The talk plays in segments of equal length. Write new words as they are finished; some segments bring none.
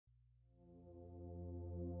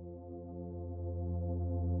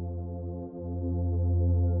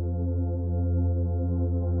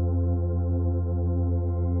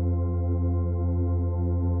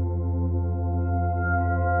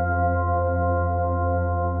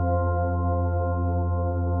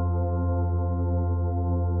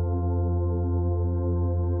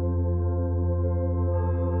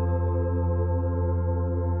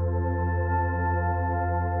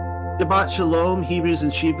Shabbat Shalom, Hebrews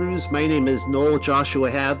and Shebrews. My name is Noel Joshua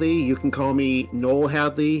Hadley. You can call me Noel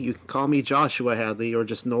Hadley. You can call me Joshua Hadley or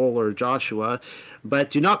just Noel or Joshua. But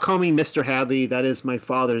do not call me Mr. Hadley. That is my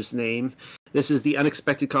father's name. This is the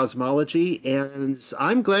Unexpected Cosmology, and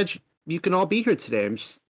I'm glad you can all be here today. I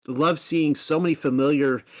just love seeing so many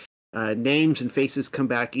familiar names and faces come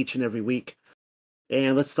back each and every week.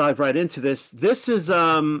 And let's dive right into this. This was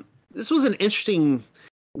an interesting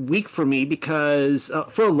week for me because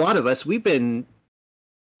for a lot of us, we've been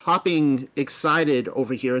hopping excited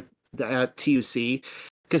over here at TUC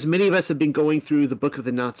because many of us have been going through the book of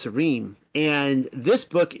the Nazarene, and this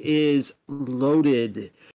book is loaded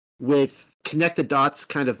with connect the dots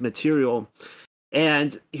kind of material.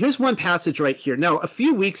 And here's one passage right here. Now, a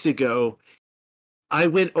few weeks ago, I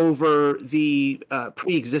went over the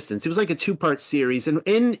pre-existence. It was like a two-part series, and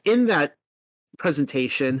in that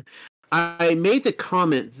presentation, I made the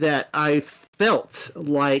comment that I felt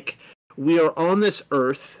like we are on this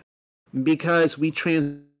earth because we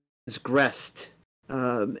transgressed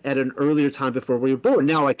at an earlier time before we were born.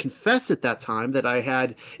 Now, I confess at that time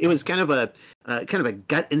that it was kind of a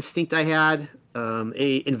gut instinct I had,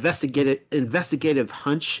 a investigative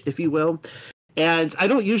hunch, if you will. And I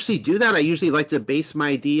don't usually do that. I usually like to base my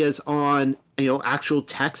ideas on, actual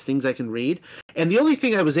text, things I can read. And the only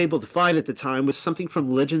thing I was able to find at the time was something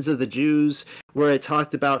from Legends of the Jews, where it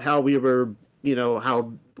talked about how we were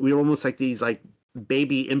almost like these like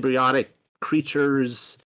baby embryonic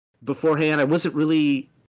creatures beforehand. I wasn't really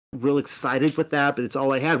real excited with that, but it's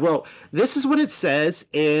all I had. Well, this is what it says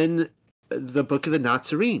in the book of the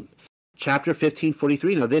Nazarene, chapter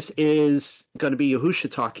 15:43. Now, this is going to be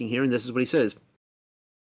Yahusha talking here, and this is what he says.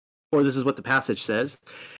 Or this is what the passage says.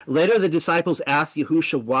 Later, the disciples asked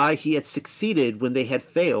Yahusha why he had succeeded when they had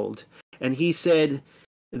failed. And he said,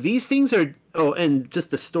 these things are... Oh, and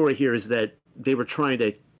just the story here is that they were trying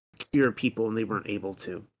to cure people and they weren't able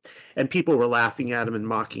to. And people were laughing at him and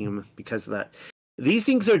mocking him because of that. These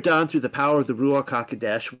things are done through the power of the Ruach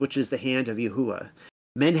HaKodesh, which is the hand of Yahuwah.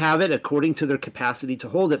 Men have it according to their capacity to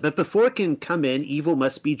hold it, but before it can come in, evil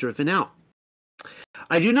must be driven out.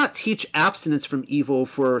 I do not teach abstinence from evil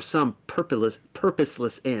for some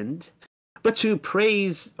purposeless end, but to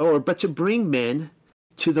bring men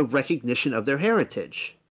to the recognition of their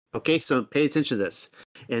heritage. Okay, so pay attention to this.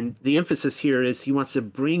 And the emphasis here is he wants to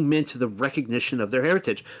bring men to the recognition of their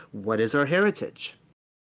heritage. What is our heritage?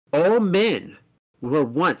 All men were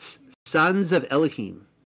once sons of Elohim,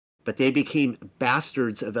 but they became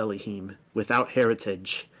bastards of Elohim without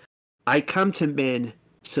heritage. I come to men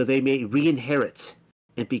so they may re-inherit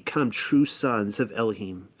and become true sons of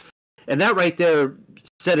Elohim. And that right there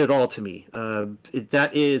said it all to me.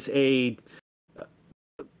 That is in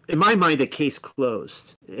my mind, a case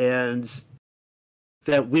closed. And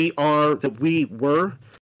that we were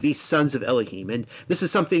these sons of Elohim. And this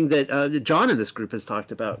is something that John in this group has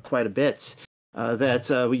talked about quite a bit.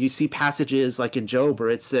 When you see passages like in Job where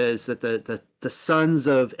it says that the sons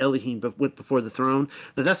of Elohim went before the throne,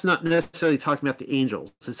 that's not necessarily talking about the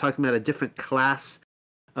angels. It's talking about a different class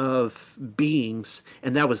of beings,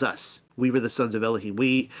 and that was us. We were the sons of Elohim.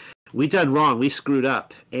 We done wrong. We screwed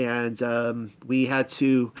up, and we had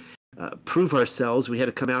to prove ourselves. We had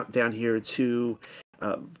to come out down here to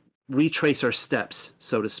retrace our steps,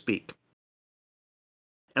 so to speak.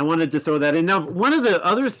 I wanted to throw that in. Now, one of the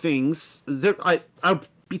other things, I'll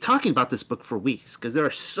be talking about this book for weeks because there are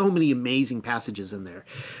so many amazing passages in there.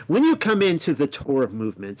 When you come into the Torah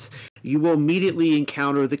movement, you will immediately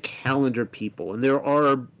encounter the calendar people, and there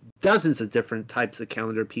are dozens of different types of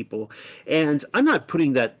calendar people. And I'm not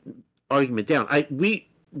putting that argument down. We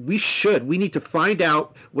need to find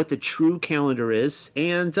out what the true calendar is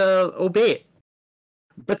and obey it.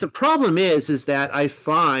 But the problem is that I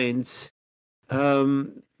find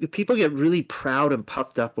people get really proud and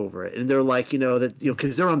puffed up over it, and they're like,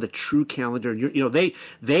 because they're on the true calendar, and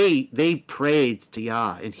they prayed to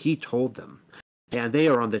Yah, and He told them, and they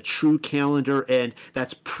are on the true calendar, and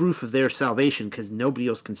that's proof of their salvation because nobody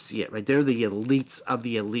else can see it, right? They're the elites of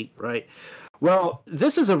the elite, right? Well,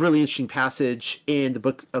 this is a really interesting passage in the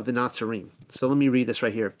book of the Nazarene. So let me read this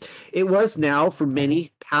right here. It was now for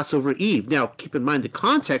many Passover Eve. Now, keep in mind the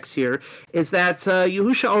context here is that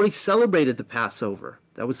Yahusha already celebrated the Passover.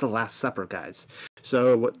 That was the Last Supper, guys.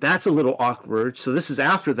 So that's a little awkward. So this is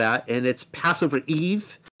after that, and it's Passover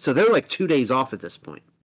Eve. So they're like 2 days off at this point.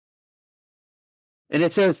 And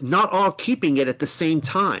it says, not all keeping it at the same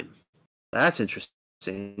time. That's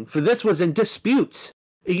interesting. For this was in dispute.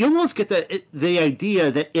 You almost get the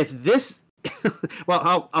idea that if this...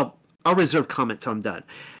 well, I'll reserve comment till I'm done.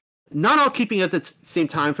 Not all keeping it at the same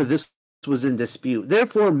time, for this was in dispute.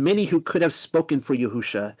 Therefore, many who could have spoken for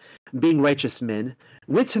Yahusha, being righteous men,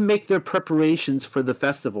 went to make their preparations for the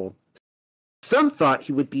festival. Some thought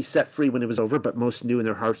he would be set free when it was over, but most knew in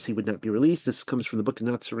their hearts he would not be released. This comes from the book of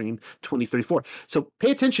Nazarene 20:34. So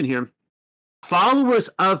pay attention here. Followers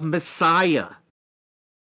of Messiah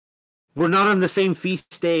were not on the same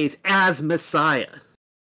feast days as Messiah.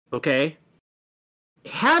 Okay?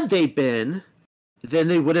 Had they been, then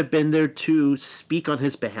they would have been there to speak on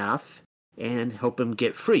his behalf and help him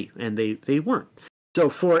get free. And they weren't. So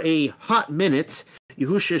for a hot minute,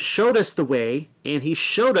 Yahusha showed us the way, and he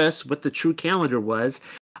showed us what the true calendar was.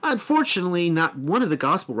 Unfortunately, not one of the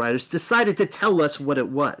gospel writers decided to tell us what it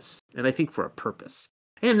was, and I think for a purpose.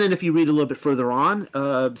 And then if you read a little bit further on,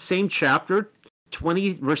 same chapter,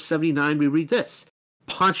 20, verse 79, we read this.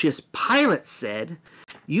 Pontius Pilate said,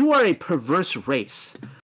 "You are a perverse race,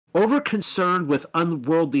 over-concerned with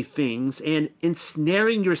unworldly things and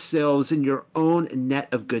ensnaring yourselves in your own net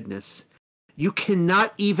of goodness. You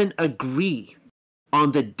cannot even agree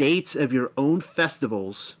on the dates of your own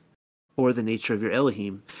festivals or the nature of your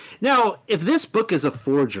Elohim." Now, if this book is a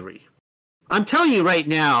forgery, I'm telling you right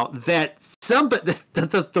now that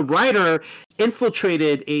the writer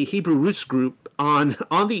infiltrated a Hebrew roots group on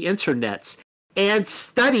the internets and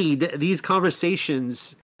studied these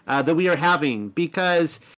conversations that we are having,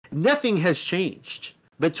 because nothing has changed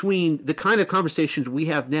between the kind of conversations we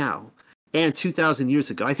have now and 2,000 years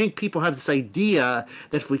ago. I think people have this idea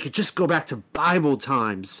that if we could just go back to Bible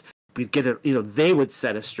times, we'd get it, they would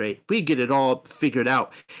set us straight. We'd get it all figured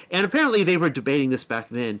out. And apparently they were debating this back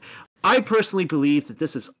then. I personally believe that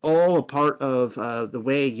this is all a part of the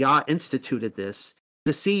way Yah instituted this,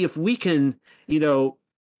 to see if we can,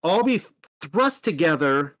 all be thrust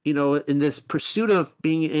together, in this pursuit of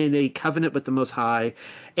being in a covenant with the Most High,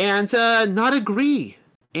 and not agree.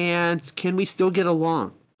 And can we still get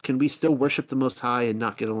along? Can we still worship the Most High and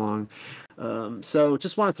not get along? So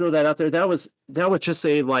just want to throw that out there. That was just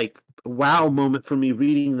a wow moment for me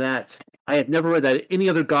reading that. I had never read that in any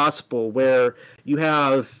other gospel where you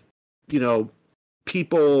have,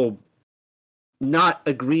 people not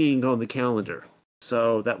agreeing on the calendar.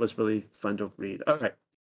 So that was really fun to read. All right,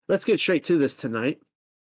 let's get straight to this tonight.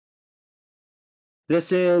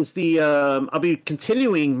 This is I'll be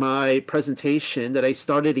continuing my presentation that I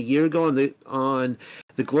started a year ago on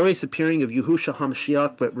the glorious appearing of Yahushua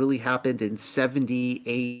HaMashiach, what really happened in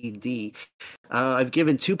 70 AD. I've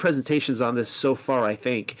given 2 presentations on this so far, I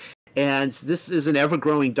think. And this is an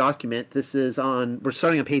ever-growing document. We're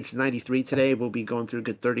starting on page 93 today. We'll be going through a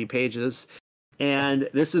good 30 pages. And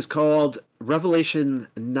this is called Revelation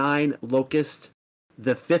 9 Locust.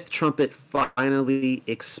 The fifth trumpet finally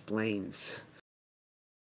explains.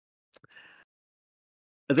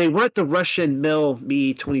 They weren't the Russian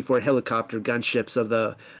Mi-24 helicopter gunships of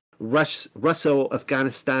the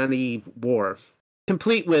Russo-Afghanistani war,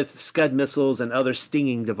 complete with Scud missiles and other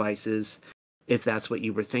stinging devices, if that's what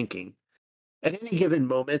you were thinking. At any given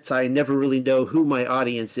moment, I never really know who my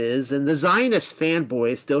audience is, and the Zionist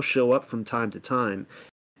fanboys still show up from time to time.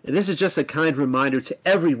 And this is just a kind reminder to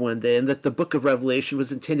everyone, then, that the book of Revelation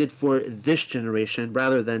was intended for this generation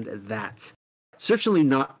rather than that. Certainly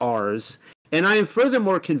not ours. And I am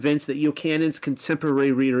furthermore convinced that Yochanan's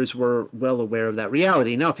contemporary readers were well aware of that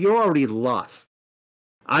reality. Now, if you're already lost,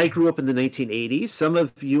 I grew up in the 1980s. Some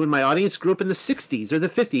of you in my audience grew up in the 60s or the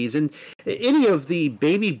 50s. And any of the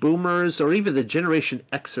baby boomers or even the Generation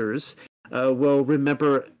Xers will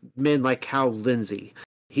remember men like Hal Lindsey.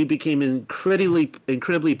 He became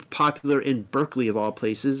incredibly popular in Berkeley, of all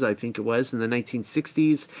places, I think it was, in the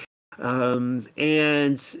 1960s.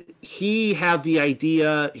 And he had the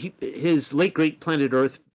idea, his Late Great Planet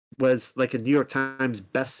Earth was like a New York Times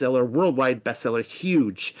bestseller, worldwide bestseller,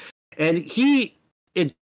 huge. And he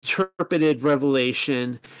interpreted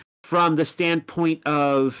Revelation from the standpoint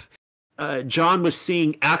of John was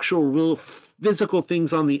seeing actual real physical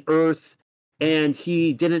things on the earth, and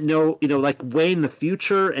he didn't know, like way in the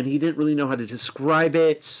future, and he didn't really know how to describe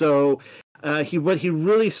it. So what he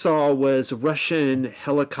really saw was Russian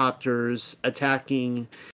helicopters attacking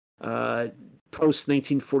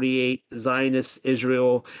post-1948 Zionist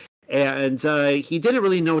Israel. And he didn't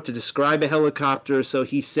really know what to describe a helicopter, so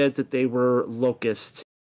he said that they were locusts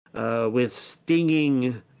with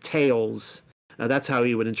stinging tails. That's how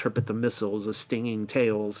he would interpret the missiles, the stinging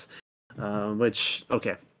tails.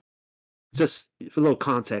 Okay. Just for a little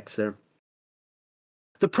context there.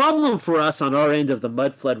 The problem for us on our end of the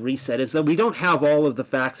mud flood reset is that we don't have all of the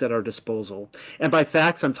facts at our disposal. And by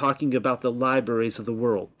facts, I'm talking about the libraries of the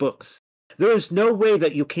world, books. There is no way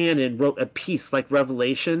that Yochanan wrote a piece like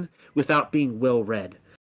Revelation without being well read.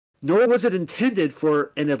 nor was it intended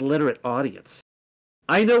for an illiterate audience.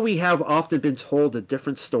 I know we have often been told a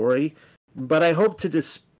different story, but I hope to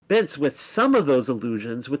dispense with some of those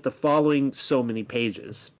illusions with the following so many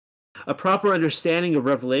pages. A proper understanding of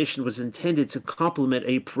Revelation was intended to complement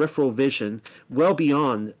a peripheral vision well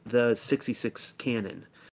beyond the 66 canon.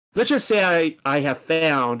 Let's just say I have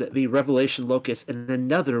found the Revelation locus in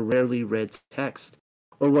another rarely read text,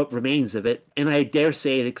 or what remains of it, and I dare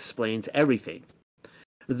say it explains everything.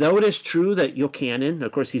 Though it is true that Yochanan,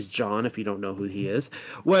 of course he's John if you don't know who he is,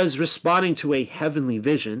 was responding to a heavenly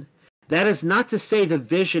vision, that is not to say the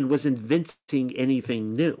vision was inventing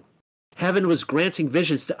anything new. Heaven was granting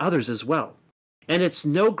visions to others as well. And it's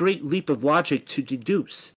no great leap of logic to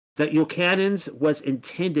deduce that Yochanan's was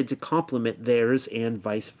intended to complement theirs and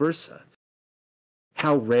vice versa.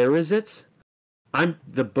 How rare is it?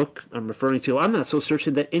 The book I'm referring to, I'm not so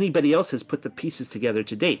certain that anybody else has put the pieces together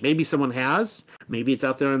to date. Maybe someone has. Maybe it's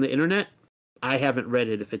out there on the internet. I haven't read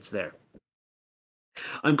it if it's there.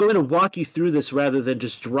 I'm going to walk you through this rather than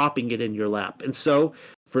just dropping it in your lap. And so,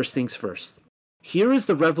 first things first. Here is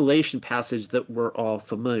the Revelation passage that we're all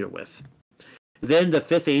familiar with. Then the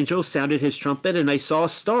fifth angel sounded his trumpet, and I saw a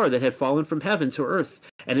star that had fallen from heaven to earth,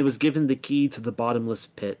 and it was given the key to the bottomless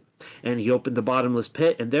pit. And he opened the bottomless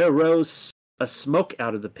pit, and there arose a smoke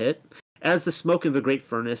out of the pit, as the smoke of a great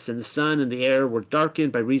furnace, and the sun and the air were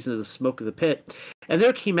darkened by reason of the smoke of the pit. And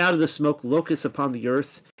there came out of the smoke locusts upon the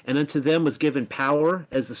earth, and unto them was given power,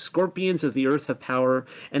 as the scorpions of the earth have power,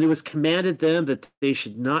 and it was commanded them that they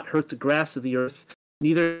should not hurt the grass of the earth,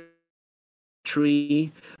 neither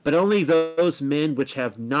tree, but only those men which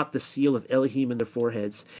have not the seal of Elohim in their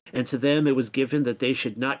foreheads. And to them it was given that they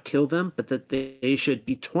should not kill them, but that they should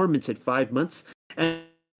be tormented 5 months, and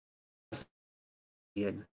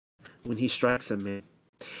when he strikes a man.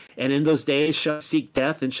 And in those days shall seek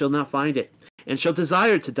death, and shall not find it, and shall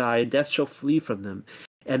desire to die, and death shall flee from them.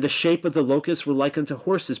 And the shape of the locusts were like unto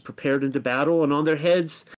horses prepared unto battle, and on their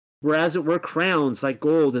heads were as it were crowns like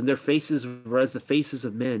gold, and their faces were as the faces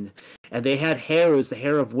of men. And they had hair as the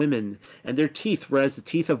hair of women, and their teeth were as the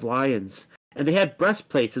teeth of lions. And they had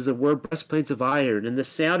breastplates as it were breastplates of iron, and the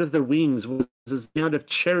sound of their wings was as the sound of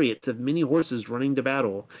chariots of many horses running to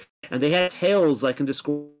battle. And they had tails like unto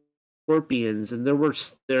scorpions, and there were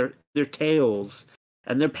their tails.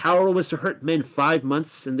 And their power was to hurt men 5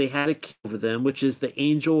 months, and they had a king over them, which is the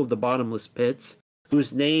angel of the bottomless pits,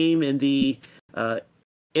 whose name in the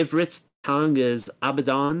Ivrit's tongue is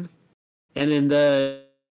Abaddon, and in the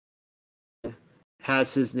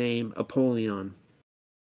has his name Apollyon.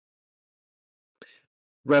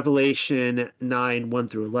 Revelation 9, 1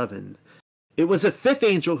 through 11. It was a fifth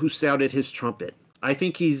angel who sounded his trumpet. I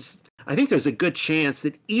think there's a good chance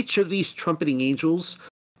that each of these trumpeting angels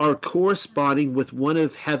are corresponding with one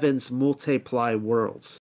of heaven's multiply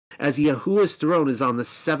worlds, as Yahuwah's throne is on the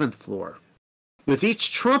 7th floor. With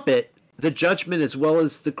each trumpet, the judgment as well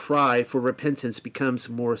as the cry for repentance becomes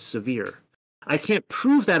more severe. I can't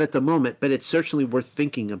prove that at the moment, but it's certainly worth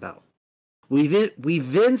thinking about. We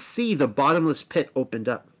then see the bottomless pit opened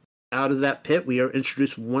up. Out of that pit, we are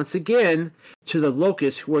introduced once again to the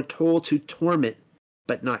locusts, who are told to torment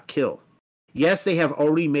but not kill. Yes, they have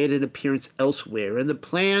already made an appearance elsewhere, and the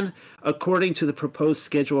plan, according to the proposed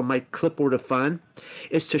schedule on my clipboard of fun,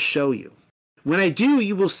 is to show you. When I do,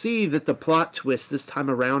 you will see that the plot twist this time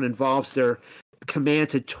around involves their command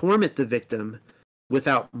to torment the victim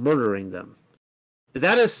without murdering them.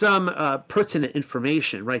 That is some pertinent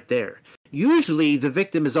information right there. Usually, the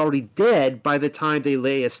victim is already dead by the time they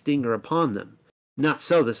lay a stinger upon them. Not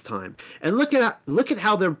so this time. And look at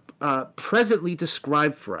how they're presently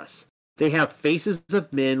described for us. They have faces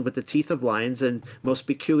of men with the teeth of lions, and most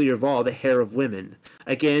peculiar of all, the hair of women.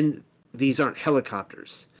 Again, these aren't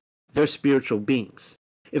helicopters. They're spiritual beings.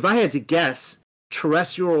 If I had to guess,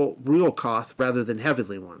 terrestrial Ruachoth rather than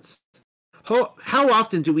heavenly ones. How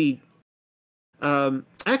often do we...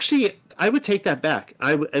 actually, I would take that back.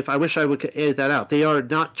 I wish I would edit that out. They are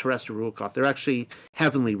not terrestrial Ruachoth. They're actually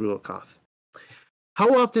heavenly Ruachoth.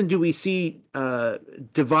 How often do we see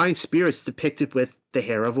divine spirits depicted with the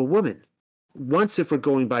hair of a woman? Once if we're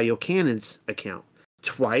going by Yochanan's account.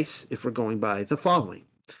 Twice if we're going by the following.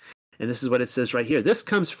 And this is what it says right here. This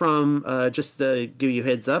comes from, just to give you a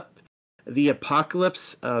heads up, the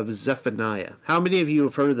Apocalypse of Zephaniah. How many of you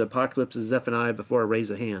have heard of the Apocalypse of Zephaniah before a raise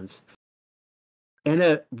of hands? And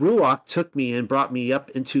a Ruach took me and brought me up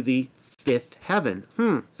into the fifth heaven.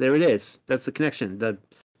 There it is. That's the connection.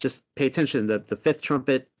 Just pay attention. The fifth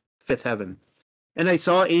trumpet, fifth heaven. And I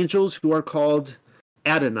saw angels who are called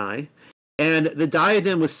Adonai, and the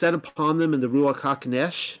diadem was set upon them in the Ruach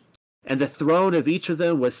HaKodesh, and the throne of each of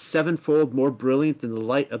them was sevenfold more brilliant than the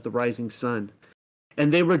light of the rising sun.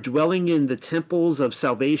 And they were dwelling in the temples of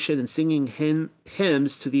salvation and singing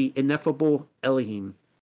hymns to the ineffable Elohim.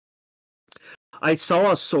 I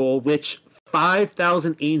saw a soul which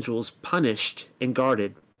 5,000 angels punished and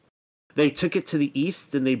guarded. They took it to the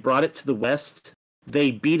east, and they brought it to the west.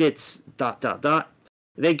 They beat its ...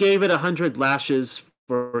 They gave it 100 lashes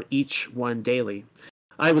for each one daily.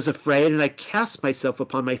 I was afraid, and I cast myself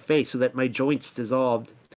upon my face so that my joints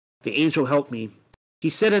dissolved. The angel helped me. He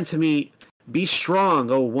said unto me, Be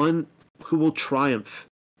strong, O one who will triumph,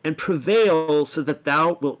 and prevail so that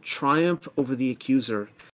thou wilt triumph over the accuser,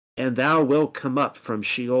 and thou wilt come up from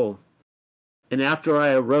Sheol. And after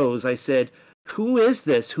I arose, I said, Who is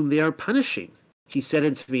this whom they are punishing? He said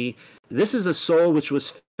unto me, This is a soul which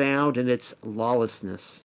was found in its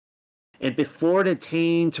lawlessness. And before it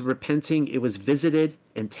attained to repenting, it was visited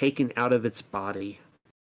and taken out of its body.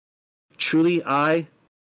 Truly I,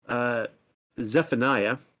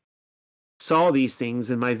 Zephaniah, saw these things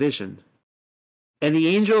in my vision. And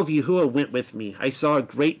the angel of Yahuwah went with me. I saw a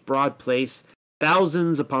great broad place.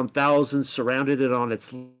 Thousands upon thousands surrounded it on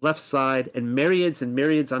its left side, and myriads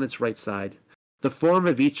on its right side. The form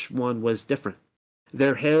of each one was different.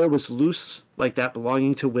 Their hair was loose, like that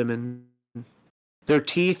belonging to women. Their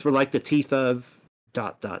teeth were like the teeth of ...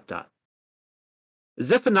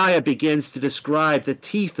 Zephaniah begins to describe the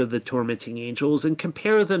teeth of the tormenting angels and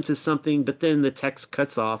compare them to something, but then the text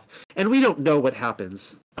cuts off, and we don't know what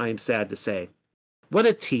happens, I am sad to say. What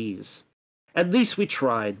a tease. At least we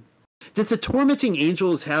tried. Did the tormenting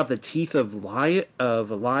angels have the teeth of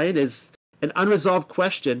a lion is an unresolved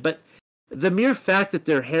question, but the mere fact that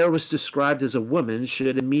their hair was described as a woman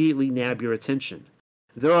should immediately nab your attention.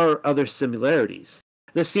 There are other similarities.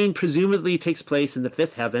 The scene presumably takes place in the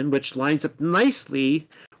fifth heaven, which lines up nicely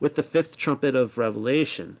with the fifth trumpet of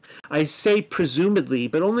Revelation. I say presumably,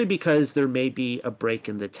 but only because there may be a break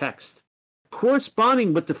in the text.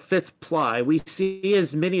 Corresponding with the fifth ply, we see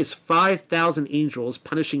as many as 5,000 angels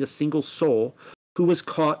punishing a single soul who was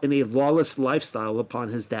caught in a lawless lifestyle upon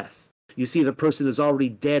his death. You see, the person is already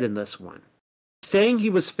dead in this one. Saying he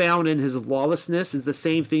was found in his lawlessness is the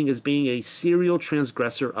same thing as being a serial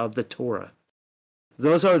transgressor of the Torah.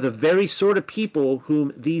 Those are the very sort of people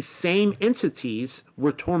whom these same entities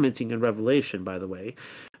were tormenting in Revelation, by the way,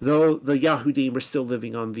 though the Yahudim were still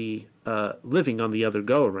living on the other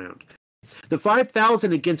go-around. The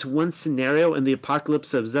 5,000 against one scenario in the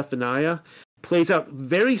Apocalypse of Zephaniah plays out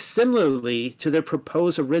very similarly to their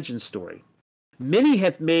proposed origin story. Many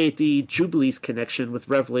have made the Jubilees connection with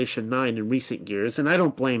Revelation 9 in recent years, and I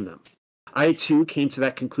don't blame them. I, too, came to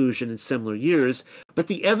that conclusion in similar years, but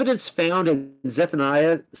the evidence found in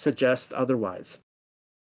Zephaniah suggests otherwise.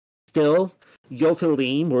 Still,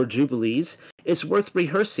 Yothalim, or Jubilees, is worth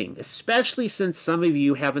rehearsing, especially since some of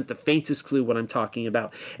you haven't the faintest clue what I'm talking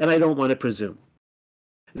about, and I don't want to presume.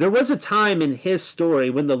 There was a time in his story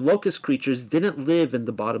when the locust creatures didn't live in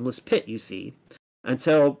the bottomless pit, you see,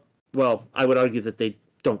 until, well, I would argue that they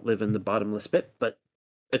don't live in the bottomless pit, but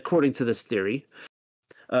according to this theory,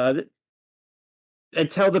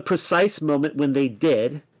 until the precise moment when they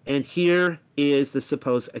did, and here is the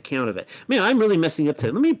supposed account of it. Man, I'm really messing up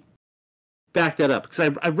today. Let me back that up,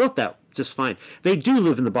 because I wrote that just fine. They do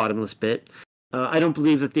live in the bottomless pit. I don't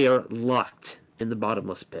believe that they are locked in the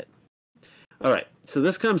bottomless pit. All right, so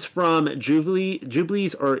this comes from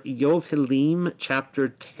Jubilees or Yovelim, chapter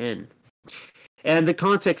 10. And the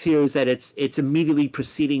context here is that it's immediately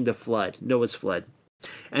preceding the flood, Noah's flood.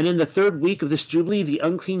 And in the third week of this Jubilee, the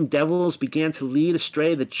unclean devils began to lead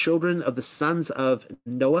astray the children of the sons of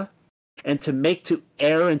Noah, and to make to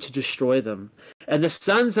err and to destroy them. And the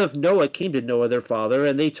sons of Noah came to Noah their father,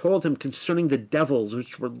 and they told him concerning the devils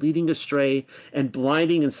which were leading astray, and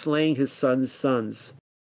blinding and slaying his sons' sons.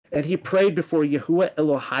 And he prayed before Yahuwah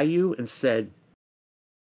Elohayu, and said,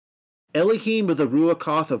 Elohim of the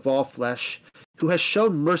Ruachoth of all flesh, who has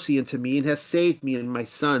shown mercy unto me, and has saved me and my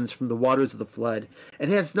sons from the waters of the flood,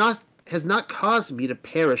 and has not caused me to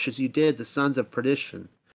perish as you did the sons of perdition.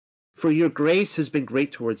 For your grace has been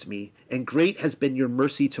great towards me, and great has been your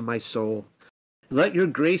mercy to my soul. Let your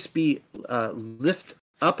grace be lifted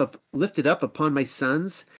up upon my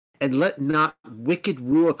sons, and let not wicked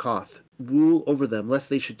Ruachoth rule over them, lest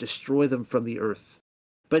they should destroy them from the earth.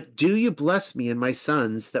 But do you bless me and my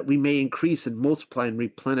sons, that we may increase and multiply and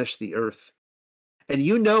replenish the earth. And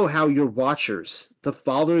you know how your watchers, the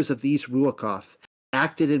fathers of these Ruachoth,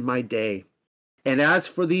 acted in my day. And as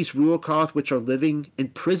for these Ruachoth which are living,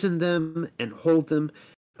 imprison them and hold them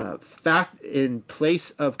fact in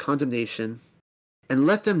place of condemnation, and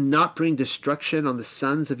let them not bring destruction on the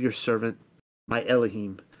sons of your servant, my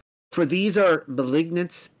Elohim. For these are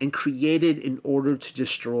malignant and created in order to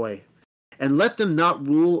destroy. And let them not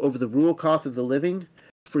rule over the Ruachoth of the living,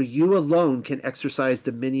 for you alone can exercise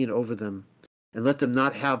dominion over them. And let them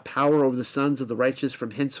not have power over the sons of the righteous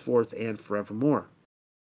from henceforth and forevermore.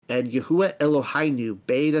 And Yahuwah Eloheinu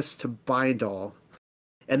bade us to bind all.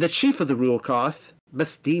 And the chief of the Ruachoth,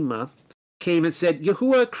 Mesdema, came and said,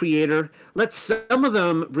 Yahuwah, Creator, let some of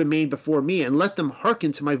them remain before me, and let them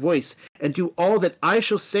hearken to my voice, and do all that I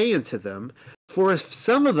shall say unto them. For if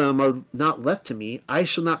some of them are not left to me, I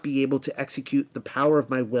shall not be able to execute the power of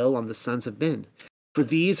my will on the sons of men. For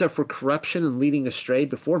these are for corruption and leading astray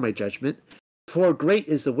before my judgment. For great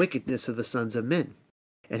is the wickedness of the sons of men.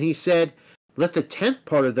 And he said, let the 10th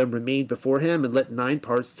part of them remain before him, and let 9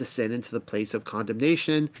 parts descend into the place of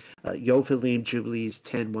condemnation. Yovelim, Jubilees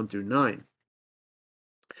 10, 1 through 9.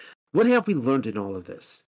 What have we learned in all of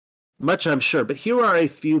this? Much, I'm sure, but here are a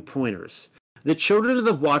few pointers. The children of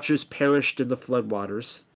the watchers perished in the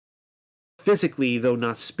floodwaters, physically, though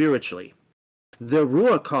not spiritually. The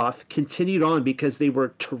Ruachoth continued on because they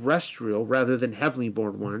were terrestrial rather than heavenly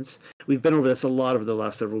born ones. We've been over this a lot over the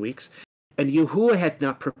last several weeks. And Yahuwah had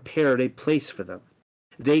not prepared a place for them.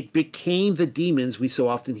 They became the demons we so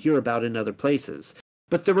often hear about in other places.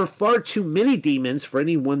 But there were far too many demons for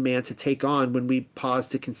any one man to take on when we pause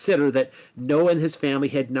to consider that Noah and his family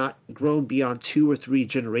had not grown beyond 2 or 3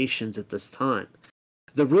 generations at this time.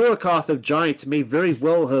 The Ruachoth of giants may very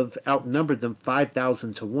well have outnumbered them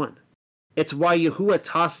 5,000 to 1. It's why Yahuwah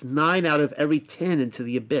tossed 9 out of every 10 into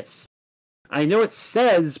the abyss. I know it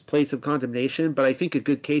says place of condemnation, but I think a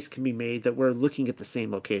good case can be made that we're looking at the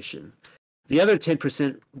same location. The other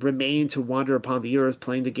 10% remain to wander upon the earth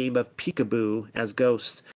playing the game of peekaboo as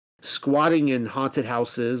ghosts, squatting in haunted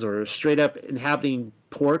houses, or straight up inhabiting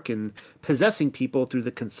pork and possessing people through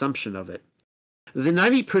the consumption of it. The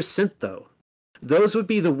 90%, though, those would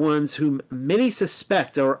be the ones whom many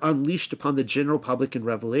suspect are unleashed upon the general public in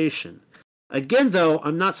Revelation. Again, though,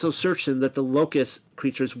 I'm not so certain that the locust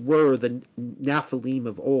creatures were the Nephilim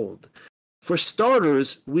of old. For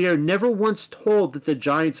starters, we are never once told that the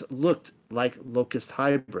giants looked like locust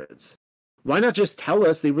hybrids. Why not just tell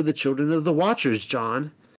us they were the children of the Watchers,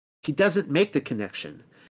 John? He doesn't make the connection.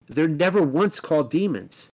 They're never once called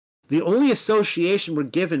demons. The only association we're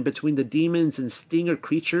given between the demons and stinger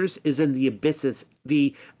creatures is in the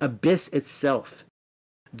abyss itself,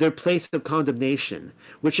 their place of condemnation,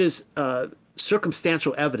 which is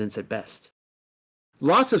circumstantial evidence at best.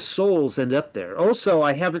 Lots of souls end up there. Also,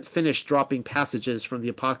 I haven't finished dropping passages from the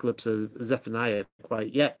Apocalypse of Zephaniah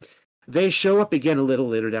quite yet. They show up again a little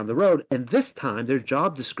later down the road, and this time their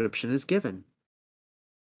job description is given.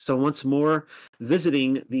 So once more,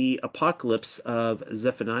 visiting the Apocalypse of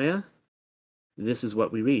Zephaniah, this is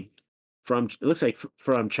what we read. It looks like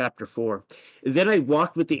from chapter 4. Then I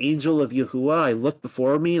walked with the angel of Yahuwah. I looked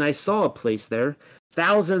before me, and I saw a place there.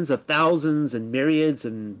 Thousands and myriads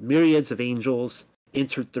of angels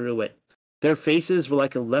entered through it. Their faces were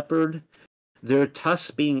like a leopard, their tusks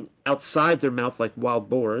being outside their mouth like wild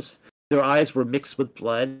boars. Their eyes were mixed with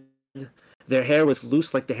blood. Their hair was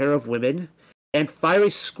loose like the hair of women, and fiery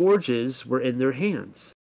scourges were in their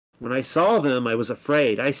hands. When I saw them, I was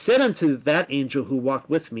afraid. I said unto that angel who walked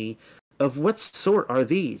with me, of what sort are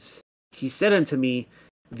these? He said unto me,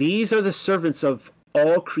 these are the servants of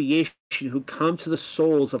all creation who come to the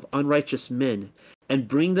souls of unrighteous men and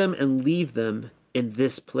bring them and leave them in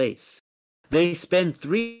this place. They spend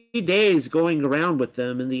 3 days going around with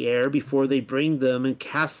them in the air before they bring them and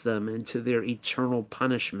cast them into their eternal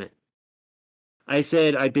punishment. I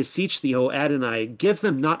said, I beseech thee, O Adonai, give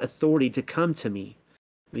them not authority to come to me.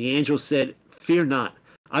 The angel said, fear not.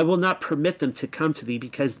 I will not permit them to come to thee,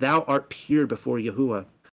 because thou art pure before Yahuwah.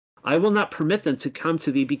 I will not permit them to come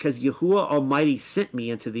to thee, because Yahuwah Almighty sent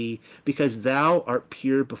me unto thee, because thou art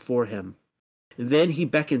pure before him. And then he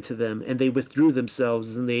beckoned to them, and they withdrew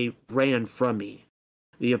themselves, and they ran from me.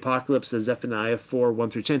 The Apocalypse of Zephaniah 4, 1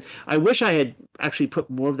 through 10. I wish I had actually put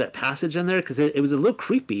more of that passage in there, because it was a little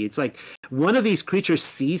creepy. It's like one of these creatures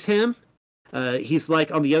sees him. He's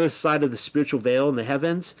like on the other side of the spiritual veil in the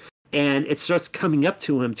heavens, and it starts coming up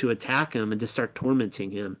to him to attack him and to start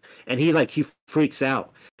tormenting him. And he freaks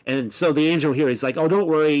out. And so the angel here is like, oh, don't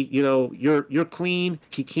worry, you're clean.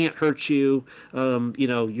 He can't hurt you.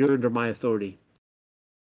 You're under my authority.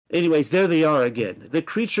 Anyways, there they are again. The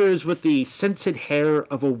creatures with the scented hair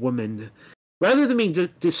of a woman. Rather than being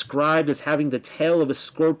described as having the tail of a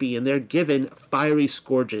scorpion, they're given fiery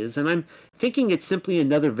scourges. And I'm thinking it's simply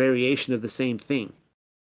another variation of the same thing.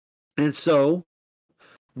 And so,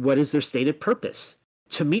 what is their stated purpose?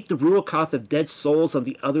 To meet the Ruachoth of dead souls on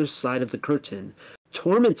the other side of the curtain.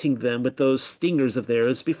 tormenting them with those stingers of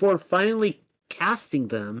theirs before finally casting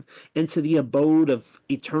them into the abode of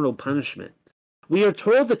eternal punishment. We are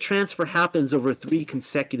told the transfer happens over 3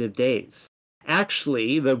 consecutive days.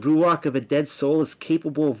 Actually, the ruach of a dead soul is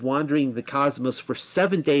capable of wandering the cosmos for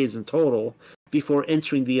 7 days in total before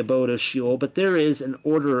entering the abode of Sheol, but there is an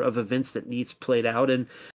order of events that needs played out, and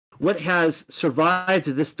what has survived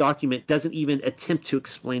to this document doesn't even attempt to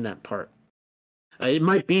explain that part. It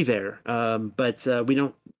might be there, but we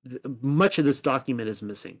don't. Much of this document is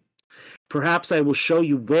missing. Perhaps I will show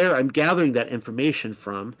you where I'm gathering that information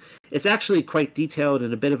from. It's actually quite detailed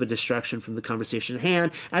and a bit of a distraction from the conversation at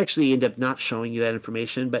hand. I actually end up not showing you that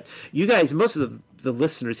information, but you guys, most of the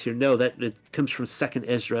listeners here know that it comes from 2nd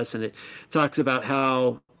Esdras, and it talks about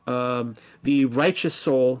how the righteous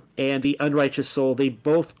soul and the unrighteous soul, they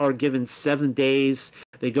both are given 7 days.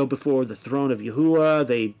 They go before the throne of Yahuwah.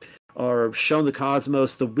 They are shown the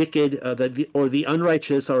cosmos. The wicked or the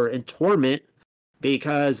unrighteous are in torment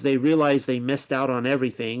because they realize they missed out on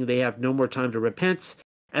everything. They have no more time to repent.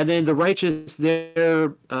 And then the righteous,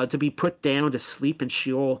 they're to be put down to sleep in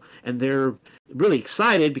Sheol, and they're really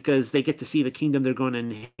excited because they get to see the kingdom they're going to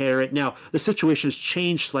inherit. Now, the situation has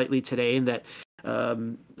changed slightly today in that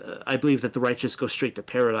I believe that the righteous go straight to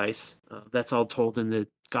paradise. That's all told in the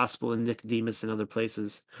Gospel and Nicodemus and other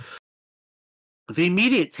places. The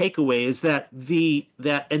immediate takeaway is that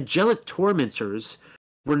that angelic tormentors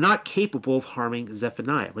were not capable of harming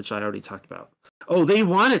Zephaniah, which I already talked about. Oh, they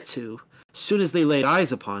wanted to, as soon as they laid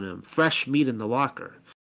eyes upon him, fresh meat in the locker.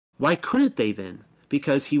 Why couldn't they then?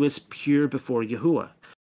 Because he was pure before Yahuwah.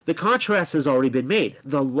 The contrast has already been made.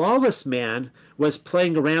 The lawless man was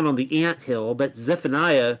playing around on the anthill, but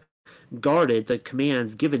Zephaniah guarded the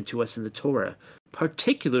commands given to us in the Torah,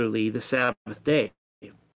 particularly the Sabbath day.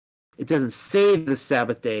 It doesn't say the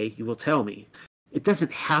Sabbath day, you will tell me. It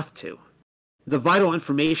doesn't have to. The vital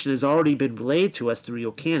information has already been relayed to us through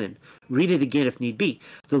your canon. Read it again if need be.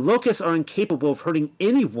 The locusts are incapable of hurting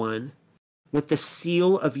anyone with the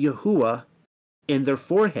seal of Yahuwah in their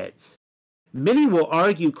foreheads. Many will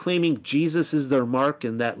argue claiming Jesus is their mark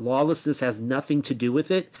and that lawlessness has nothing to do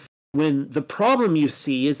with it, when the problem you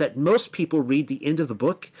see is that most people read the end of the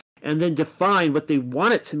book and then define what they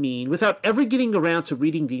want it to mean without ever getting around to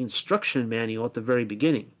reading the instruction manual at the very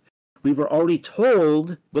beginning. We were already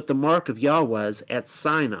told what the mark of Yah was at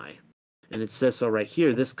Sinai. And it says so right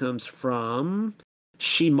here. This comes from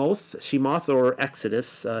Shemoth or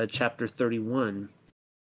Exodus, chapter 31.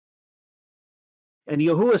 And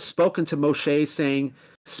Yahuwah spoken to Moshe, saying,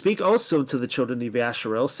 Speak also to the children of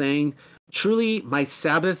Yasharel, saying, Truly my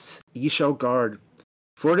Sabbath ye shall guard,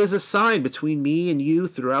 for it is a sign between me and you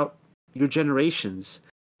throughout your generations,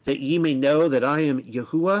 that ye may know that I am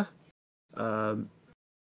Yahuwah.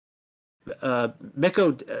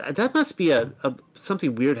 Meko, that must be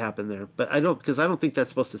something weird happened there, but I don't think that's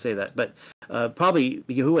supposed to say that, but probably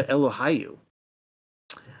Yahuwah Elohayu.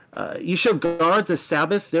 You shall guard the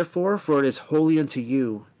Sabbath, therefore, for it is holy unto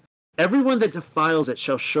you. Everyone that defiles it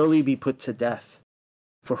shall surely be put to death.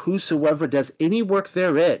 For whosoever does any work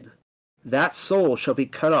therein, that soul shall be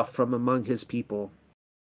cut off from among his people.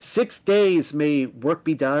 6 days may work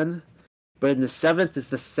be done, but in the 7th is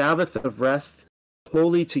the Sabbath of rest,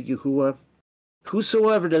 holy to Yahuwah.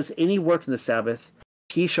 Whosoever does any work in the Sabbath,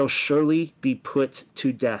 he shall surely be put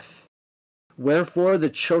to death. Wherefore the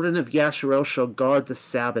children of Yasharel shall guard the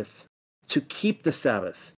Sabbath, to keep the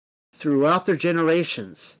Sabbath throughout their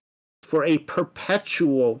generations, for a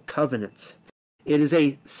perpetual covenant. It is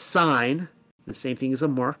a sign, the same thing as a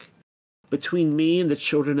mark, between me and the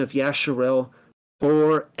children of Yasharel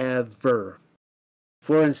forever.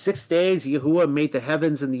 For in 6 days Yahuwah made the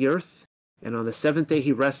heavens and the earth, and on the 7th day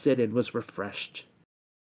he rested and was refreshed.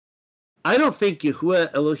 I don't think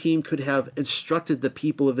Yahuwah Elohim could have instructed the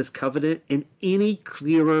people of his covenant in any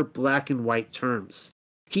clearer black and white terms.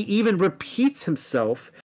 He even repeats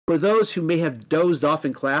himself for those who may have dozed off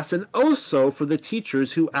in class, and also for the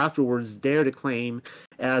teachers who afterwards dare to claim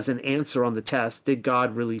as an answer on the test, did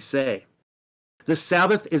God really say? The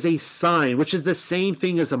Sabbath is a sign, which is the same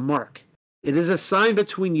thing as a mark. It is a sign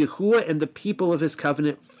between Yahuwah and the people of his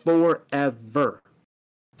covenant forever.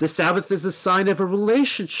 The Sabbath is a sign of a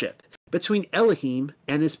relationship between Elohim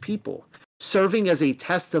and his people, serving as a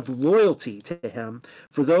test of loyalty to him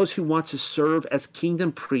for those who want to serve as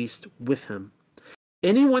kingdom priest with him.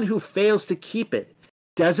 Anyone who fails to keep it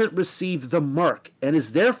doesn't receive the mark and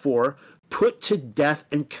is therefore put to death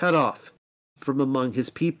and cut off from among his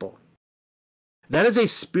people. That is a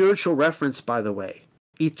spiritual reference, by the way.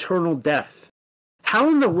 Eternal death. How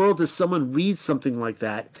in the world does someone read something like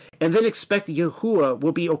that and then expect Yahuwah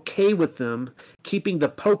will be okay with them keeping the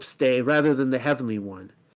Pope's day rather than the heavenly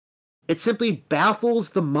one? It simply baffles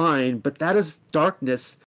the mind, but that is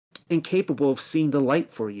darkness incapable of seeing the light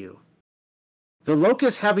for you. The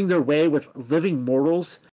locusts having their way with living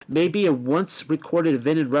mortals may be a once recorded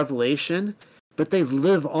event in Revelation, but they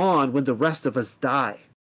live on when the rest of us die.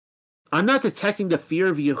 I'm not detecting the fear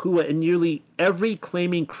of Yahuwah in nearly every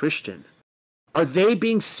claiming Christian. Are they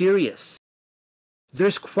being serious?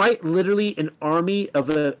 There's quite literally an army of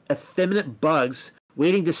effeminate bugs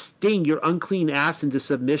waiting to sting your unclean ass into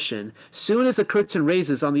submission soon as the curtain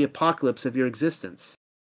raises on the apocalypse of your existence.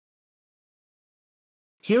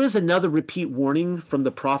 Here is another repeat warning from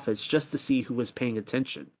the prophets just to see who was paying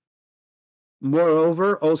attention.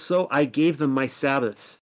 Moreover, also I gave them my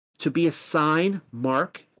Sabbaths to be a sign,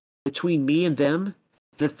 mark, between me and them,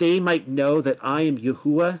 that they might know that I am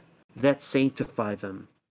Yahuwah that sanctify them.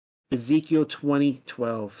 Ezekiel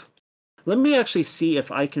 20:12. Let me actually see if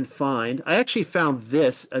I can find. I actually found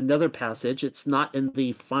this, another passage. It's not in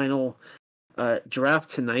the final draft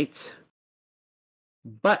tonight,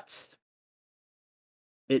 but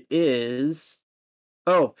it is.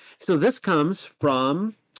 Oh, so this comes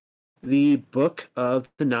from the book of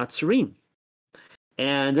the Nazarene.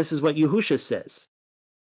 And this is what Yahusha says.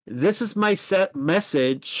 This is my set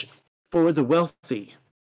message for the wealthy.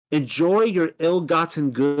 Enjoy your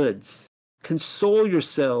ill-gotten goods. Console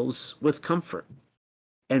yourselves with comfort,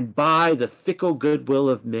 and buy the fickle goodwill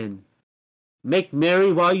of men. Make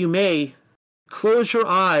merry while you may. Close your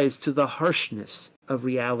eyes to the harshness of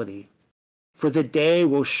reality, for the day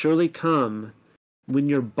will surely come when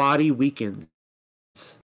your body weakens,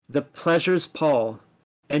 the pleasures pall,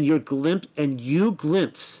 and you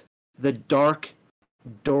glimpse the dark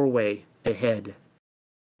doorway ahead.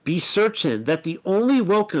 Be certain that the only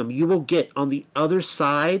welcome you will get on the other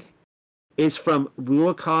side is from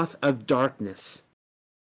Ruachoth of darkness,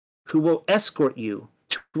 who will escort you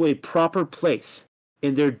to a proper place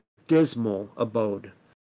in their dismal abode.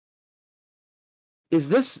 Is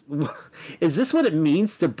this what it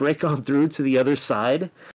means to break on through to the other side?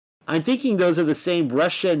 I'm thinking those are the same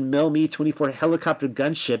Russian Mi-24 helicopter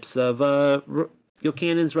gunships of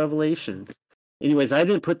Yochanan's Revelation. Anyways, I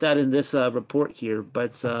didn't put that in this report here,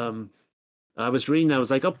 but I was reading, I was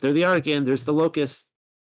like, oh, there they are again. There's the locusts.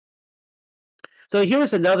 So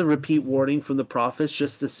here's another repeat warning from the prophets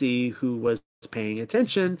just to see who was paying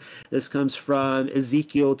attention. This comes from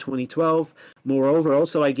Ezekiel 20:12. Moreover,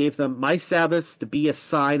 also I gave them my Sabbaths to be a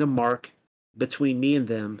sign, a mark between me and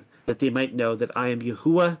them, that they might know that I am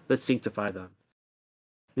Yahuwah that sanctify them.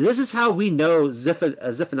 And this is how we know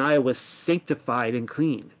Zephaniah was sanctified and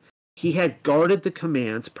clean. He had guarded the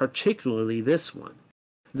commands, particularly this one.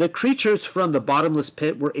 The creatures from the bottomless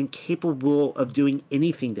pit were incapable of doing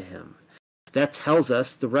anything to him. That tells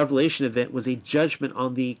us the Revelation event was a judgment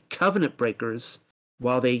on the covenant breakers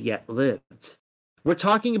while they yet lived. We're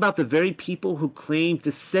talking about the very people who claimed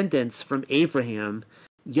descendants from Abraham,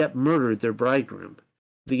 yet murdered their bridegroom,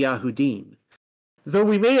 the Yahudim, though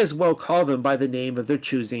we may as well call them by the name of their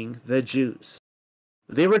choosing, the Jews.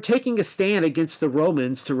 They were taking a stand against the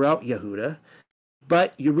Romans throughout Yehuda,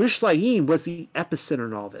 but Yerushalayim was the epicenter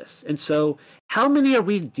in all this. And so how many are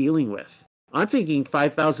we dealing with? I'm thinking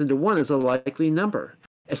 5,000 to 1 is a likely number,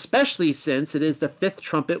 especially since it is the fifth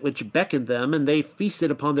trumpet which beckoned them, and they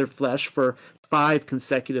feasted upon their flesh for 5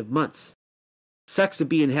 consecutive months. Sucks to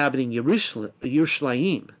be inhabiting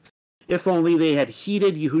Yerushalayim. If only they had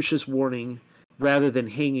heeded Yahusha's warning rather than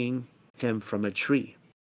hanging him from a tree.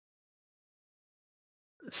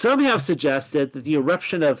 Some have suggested that the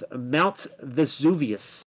eruption of Mount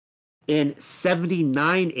Vesuvius in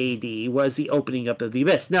 79 AD was the opening up of the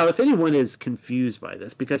abyss. Now, if anyone is confused by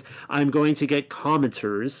this, because I'm going to get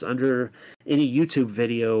commenters under any YouTube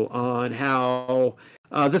video on how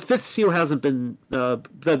the fifth seal hasn't been,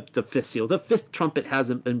 the fifth trumpet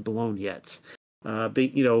hasn't been blown yet. But,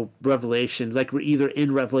 Revelation, like we're either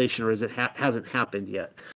in Revelation or hasn't happened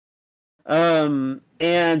yet.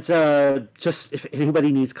 Just if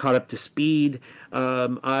anybody needs caught up to speed,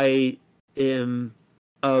 I am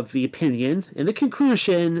of the opinion and the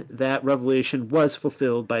conclusion that Revelation was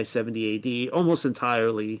fulfilled by 70 AD almost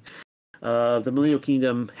entirely. The Millennial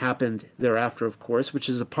Kingdom happened thereafter, of course, which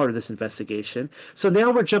is a part of this investigation. So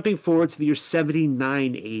now we're jumping forward to the year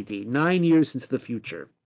 79 AD, 9 years into the future,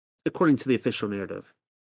 according to the official narrative.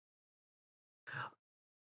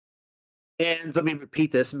 And let me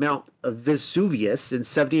repeat this, Mount Vesuvius in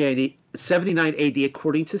 79 AD,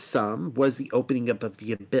 according to some, was the opening up of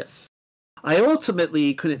the abyss. I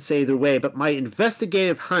ultimately couldn't say either way, but my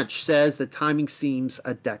investigative hunch says the timing seems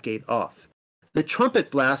a decade off. The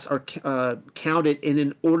trumpet blasts are counted in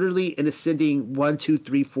an orderly and ascending 1, 2,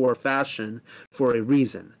 3, 4 fashion for a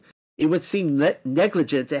reason. It would seem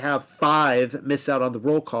negligent to have 5 miss out on the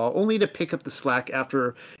roll call, only to pick up the slack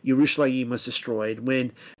after Jerusalem was destroyed,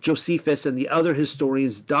 when Josephus and the other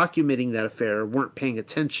historians documenting that affair weren't paying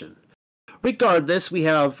attention. Regardless, we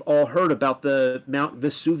have all heard about the Mount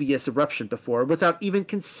Vesuvius eruption before without even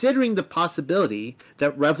considering the possibility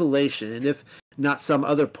that Revelation, if not some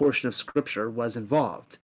other portion of Scripture, was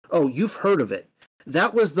involved. Oh, you've heard of it.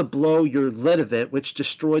 That was the blow your led of it, which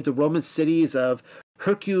destroyed the Roman cities of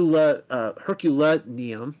Herculaneum,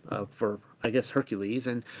 for, I guess, Hercules,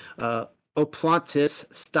 and Oplantis,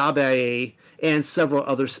 Stabae, and several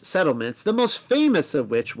other settlements, the most famous of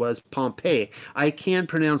which was Pompeii. I can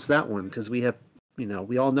pronounce that one because we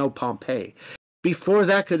all know Pompeii. Before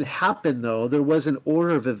that could happen, though, there was an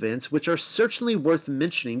order of events which are certainly worth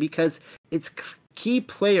mentioning because its key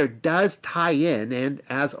player does tie in, and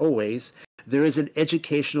as always, there is an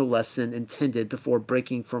educational lesson intended before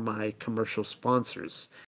breaking for my commercial sponsors.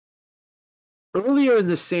 Earlier in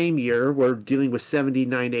the same year, we're dealing with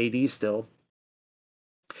 79 AD still,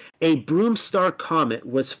 a Broomstar comet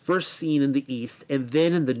was first seen in the east and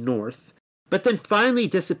then in the north, but then finally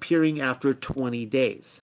disappearing after 20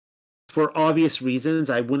 days. For obvious reasons,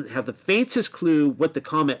 I wouldn't have the faintest clue what the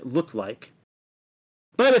comet looked like.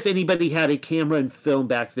 But if anybody had a camera and film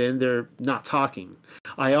back then, they're not talking.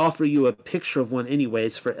 I offer you a picture of one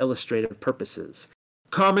anyways for illustrative purposes.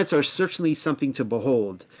 Comets are certainly something to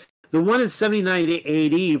behold. The one in 79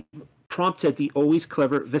 AD prompted the always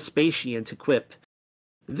clever Vespasian to quip,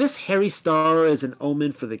 "This hairy star is an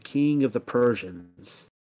omen for the king of the Persians."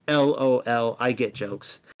 LOL, I get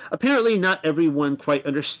jokes. Apparently not everyone quite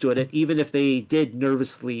understood it, even if they did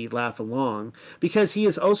nervously laugh along, because he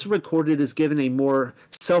is also recorded as given a more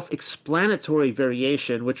self-explanatory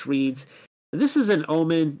variation, which reads, "This is an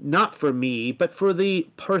omen not for me, but for the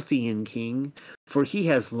Parthian king, for he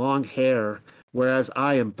has long hair, whereas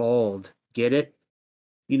I am bald." Get it?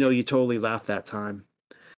 You totally laughed that time.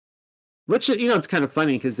 Which, it's kind of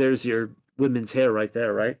funny because there's your women's hair right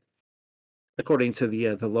there, right? According to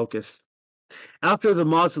the Locusts. After the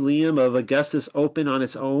mausoleum of Augustus opened on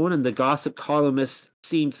its own and the gossip columnists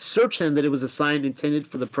seemed certain that it was a sign intended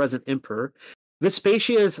for the present emperor,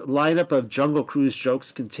 Vespasian's lineup of Jungle Cruise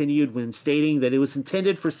jokes continued when stating that it was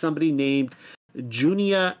intended for somebody named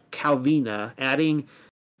Junia Calvina, adding,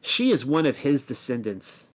 "She is one of his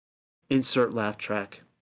descendants." Insert laugh track.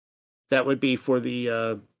 That would be for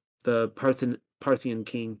the Parthian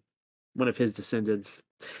king, one of his descendants.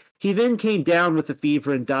 He then came down with the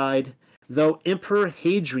fever and died, though Emperor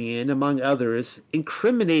Hadrian, among others,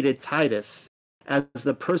 incriminated Titus as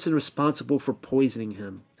the person responsible for poisoning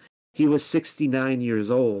him. He was 69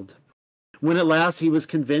 years old. When at last he was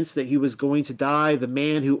convinced that he was going to die, the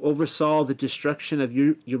man who oversaw the destruction of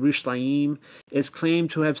Jerusalem is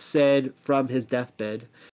claimed to have said from his deathbed,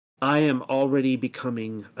 "I am already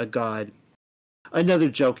becoming a god." Another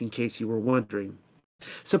joke in case you were wondering.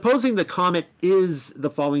 Supposing the comet is the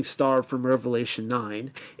falling star from Revelation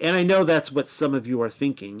 9, and I know that's what some of you are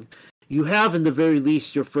thinking, you have in the very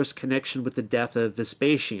least your first connection with the death of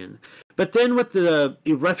Vespasian. But then with the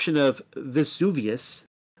eruption of Vesuvius,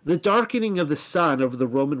 the darkening of the sun over the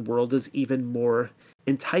Roman world is even more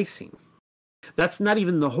enticing. That's not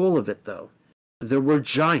even the whole of it, though. There were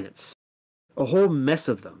giants, a whole mess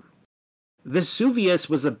of them. Vesuvius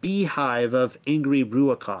was a beehive of angry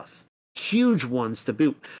Ruakoff. Huge ones to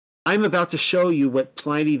boot. I'm about to show you what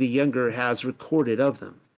Pliny the Younger has recorded of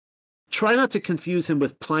them. Try not to confuse him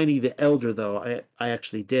with Pliny the Elder, though. I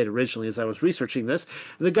actually did originally as I was researching this.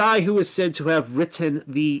 The guy who is said to have written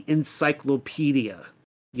the encyclopedia.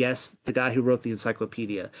 Yes, the guy who wrote the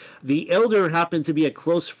encyclopedia. The Elder happened to be a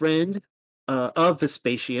close friend of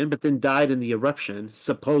Vespasian, but then died in the eruption,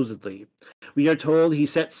 supposedly. We are told he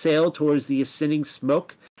set sail towards the ascending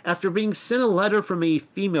smoke after being sent a letter from a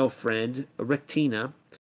female friend, Rectina.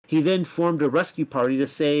 He then formed a rescue party to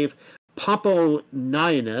save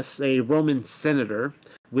Pomponianus, a Roman senator,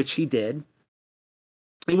 which he did.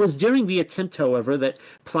 It was during the attempt, however, that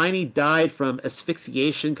Pliny died from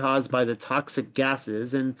asphyxiation caused by the toxic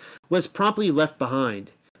gases and was promptly left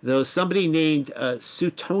behind, though somebody named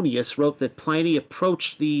Suetonius wrote that Pliny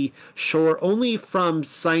approached the shore only from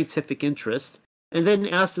scientific interest and then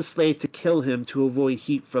asked the slave to kill him to avoid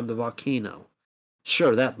heat from the volcano.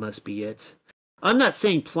 Sure, that must be it. I'm not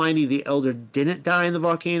saying Pliny the Elder didn't die in the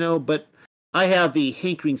volcano, but I have the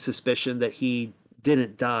hankering suspicion that he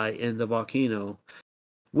didn't die in the volcano.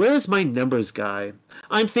 Where is my numbers guy?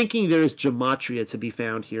 I'm thinking there is gematria to be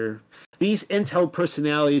found here. These intel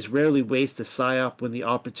personalities rarely waste a psyop when the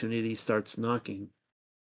opportunity starts knocking.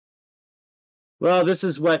 Well, this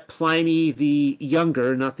is what Pliny the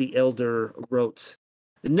Younger, not the Elder, wrote.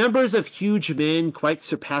 The numbers of huge men quite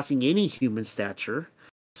surpassing any human stature,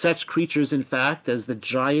 such creatures, in fact, as the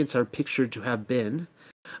giants are pictured to have been,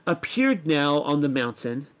 appeared now on the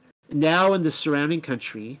mountain, now in the surrounding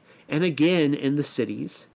country, and again in the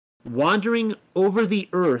cities, wandering over the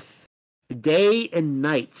earth day and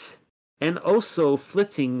night, and also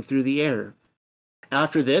flitting through the air.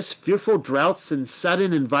 After this, fearful droughts and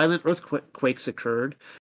sudden and violent earthquakes occurred,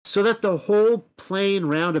 so that the whole plain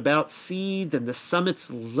round about seethed and the summits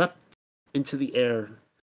leapt into the air.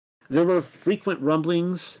 There were frequent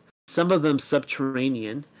rumblings, some of them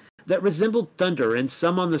subterranean, that resembled thunder, and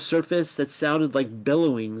some on the surface that sounded like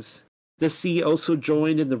bellowings. The sea also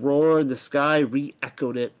joined in the roar, and the sky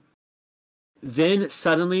re-echoed it. Then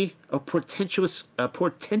suddenly a portentous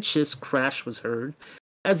crash was heard,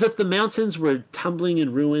 as if the mountains were tumbling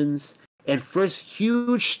in ruins, and first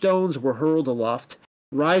huge stones were hurled aloft,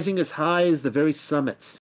 rising as high as the very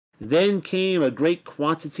summits. Then came a great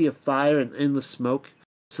quantity of fire and endless smoke,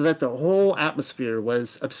 so that the whole atmosphere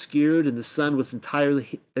was obscured and the sun was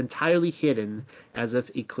entirely hidden as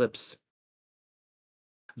if eclipsed.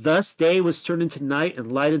 Thus day was turned into night and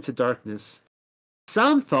light into darkness.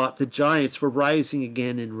 Some thought the giants were rising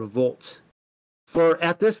again in revolt, for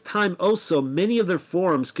at this time also many of their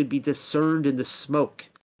forms could be discerned in the smoke,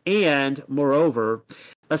 and, moreover,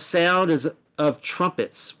 a sound as of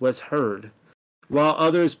trumpets was heard, while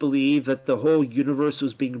others believed that the whole universe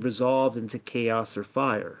was being resolved into chaos or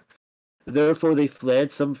fire. Therefore they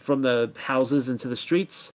fled, some from the houses into the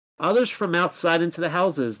streets, others from outside into the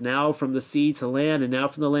houses, now from the sea to land, and now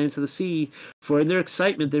from the land to the sea, for in their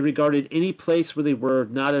excitement they regarded any place where they were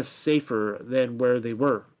not as safer than where they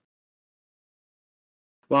were.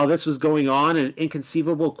 While this was going on, an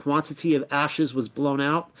inconceivable quantity of ashes was blown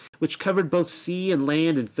out, which covered both sea and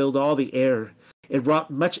land and filled all the air. It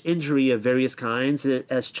wrought much injury of various kinds,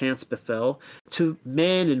 as chance befell, to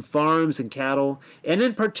men and farms and cattle, and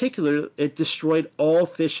in particular it destroyed all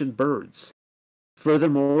fish and birds.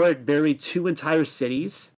 Furthermore, it buried two entire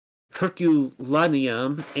cities,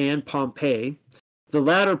 Herculaneum and Pompeii, the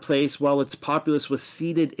latter place while its populace was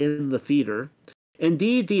seated in the theater.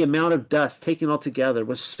 Indeed, the amount of dust taken altogether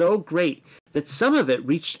was so great that some of it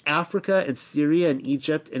reached Africa and Syria and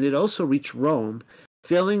Egypt, and it also reached Rome,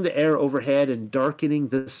 filling the air overhead and darkening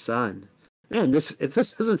the sun. Man, if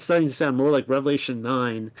this isn't starting to sound more like Revelation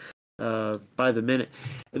 9 by the minute.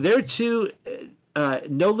 There too,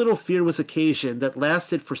 no little fear was occasioned that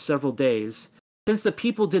lasted for several days, since the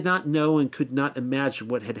people did not know and could not imagine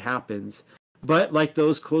what had happened, but, like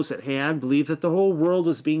those close at hand, believed that the whole world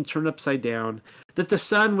was being turned upside down, that the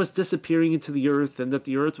sun was disappearing into the earth, and that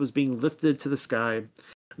the earth was being lifted to the sky.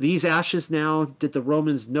 These ashes now did the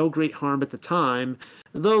Romans no great harm at the time,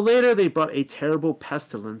 though later they brought a terrible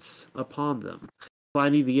pestilence upon them.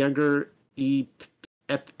 Pliny the Younger, his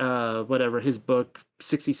book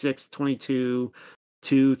 66:22,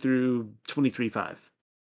 2 through 23:5.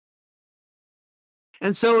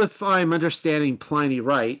 And so, if I'm understanding Pliny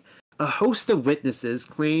right, a host of witnesses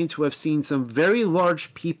claim to have seen some very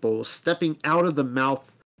large people stepping out of the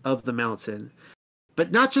mouth of the mountain.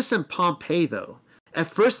 But not just in Pompeii, though. At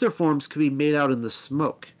first their forms could be made out in the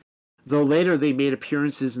smoke, though later they made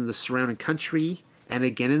appearances in the surrounding country and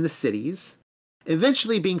again in the cities,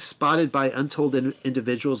 eventually being spotted by untold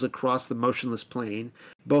individuals across the motionless plain,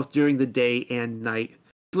 both during the day and night,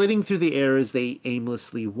 flitting through the air as they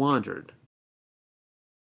aimlessly wandered.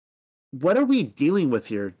 What are we dealing with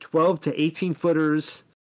here? 12 to 18 footers,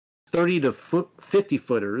 30 to 50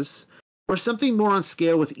 footers, or something more on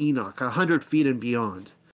scale with Enoch, 100 feet and beyond?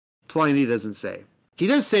 Pliny doesn't say. He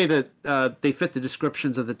does say that they fit the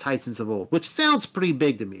descriptions of the Titans of old, which sounds pretty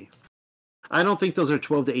big to me. I don't think those are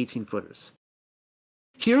 12 to 18 footers.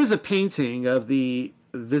 Here is a painting of the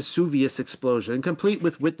Vesuvius explosion, complete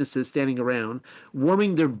with witnesses standing around,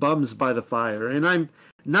 warming their bums by the fire, and I'm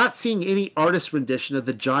not seeing any artist rendition of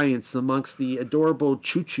the giants amongst the adorable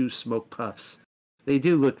choo-choo smoke puffs. They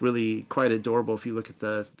do look really quite adorable if you look at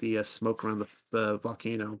the smoke around the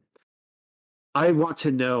volcano. I want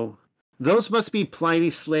to know, those must be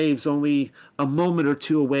Pliny's slaves only a moment or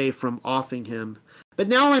two away from offing him. But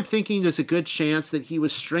now I'm thinking there's a good chance that he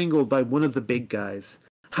was strangled by one of the big guys.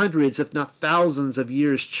 Hundreds, if not thousands of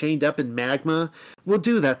years chained up in magma will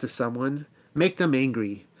do that to someone, make them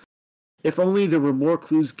angry. If only there were more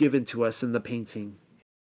clues given to us in the painting.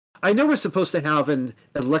 I know we're supposed to have an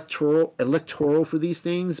electoral for these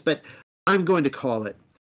things, but I'm going to call it.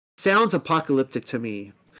 Sounds apocalyptic to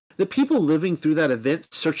me. The people living through that event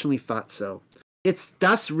certainly thought so. Its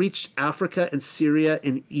dust reached Africa and Syria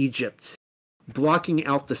and Egypt, blocking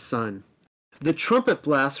out the sun. The trumpet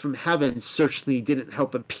blast from heaven certainly didn't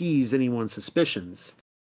help appease anyone's suspicions.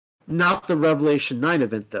 Not the Revelation 9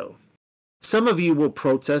 event, though. Some of you will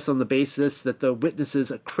protest on the basis that the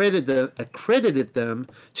witnesses accredited them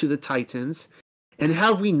to the Titans, and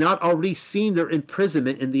have we not already seen their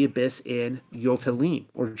imprisonment in the abyss in Yovelim,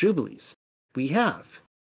 or Jubilees? We have.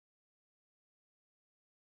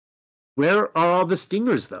 Where are all the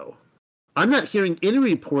stingers, though? I'm not hearing any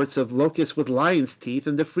reports of locusts with lion's teeth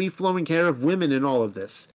and the free-flowing hair of women in all of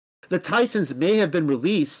this. The Titans may have been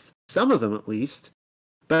released, some of them at least,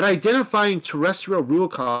 but identifying terrestrial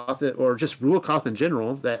Ruakoth, or just Ruakoth in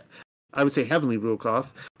general, that I would say heavenly Ruakoth,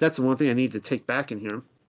 that's the one thing I need to take back in here.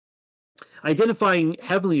 Identifying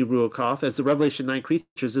heavenly Ruakoth as the Revelation 9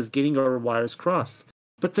 creatures is getting our wires crossed.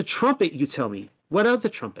 But the trumpet, you tell me, what of the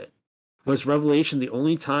trumpet? Was Revelation the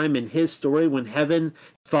only time in his story when heaven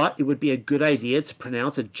thought it would be a good idea to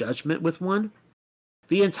pronounce a judgment with one?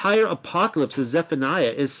 The entire apocalypse of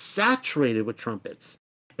Zephaniah is saturated with trumpets,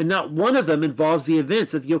 and not one of them involves the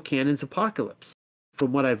events of Yochanan's apocalypse,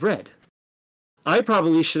 from what I've read. I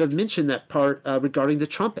probably should have mentioned that part regarding the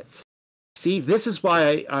trumpets. See, this is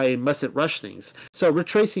why I mustn't rush things. So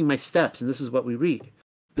retracing my steps, and this is what we read.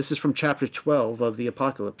 This is from chapter 12 of the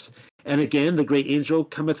Apocalypse. And again, the great angel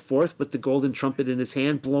cometh forth with the golden trumpet in his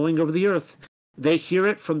hand, blowing over the earth. They hear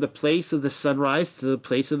it from the place of the sunrise to the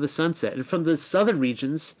place of the sunset, and from the southern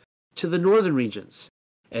regions to the northern regions.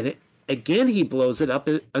 And again he blows it up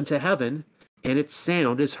unto heaven, and its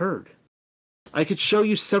sound is heard. I could show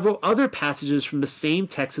you several other passages from the same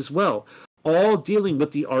text as well, all dealing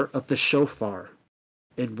with the art of the shofar.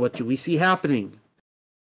 And what do we see happening?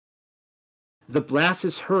 The blast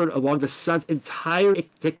is heard along the sun's entire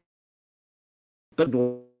but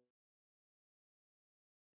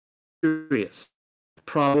curious,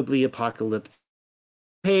 probably apocalyptic.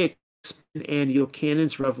 Hey, and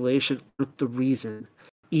Yochanan's revelation aren't the reason,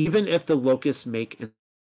 even if the locusts make an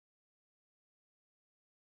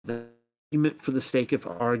argument for the sake of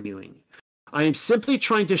arguing. I am simply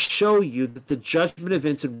trying to show you that the judgment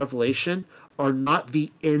events in Revelation are not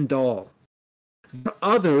the end all. There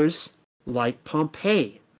are others like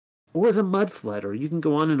Pompeii or the mud flood, or you can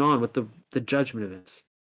go on and on with the judgment events.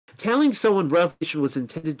 Telling someone Revelation was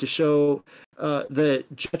intended to show the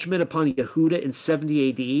judgment upon Yehuda in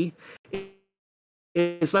 70 AD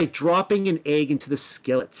is like dropping an egg into the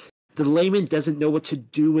skillet. The layman doesn't know what to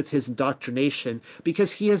do with his indoctrination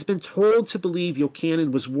because he has been told to believe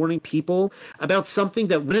Yochanan was warning people about something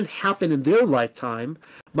that wouldn't happen in their lifetime,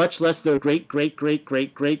 much less their great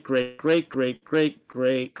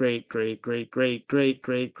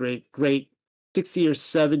 60 or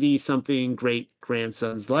 70 something great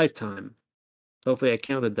grandson's lifetime. Hopefully I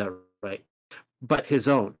counted that right. But his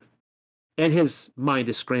own. And his mind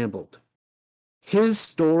is scrambled. His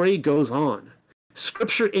story goes on.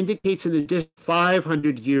 Scripture indicates an additional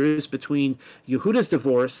 500 years between Yehuda's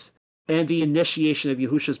divorce and the initiation of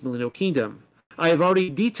Yahusha's millennial kingdom. I have already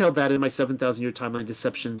detailed that in my 7,000-year timeline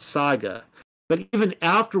deception saga. But even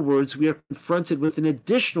afterwards, we are confronted with an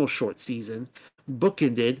additional short season,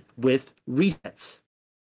 bookended with resets.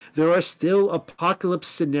 There are still apocalypse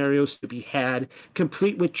scenarios to be had,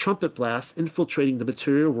 complete with trumpet blasts infiltrating the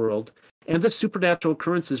material world and the supernatural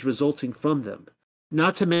occurrences resulting from them,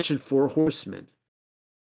 not to mention 4 horsemen.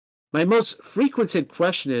 My most frequented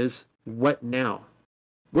question is, what now?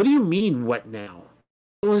 What do you mean, what now?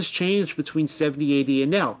 What has changed between 70 AD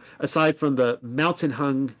and now, aside from the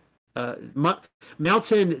mountain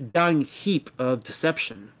dung heap of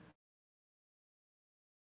deception?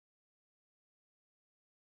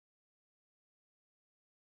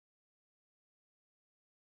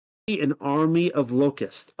 An army of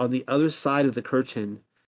locusts on the other side of the curtain,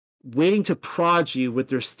 waiting to prod you with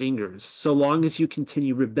their stingers, so long as you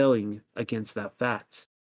continue rebelling against that fact.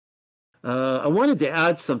 I wanted to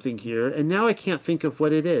add something here, and now I can't think of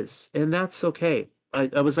what it is, and that's okay.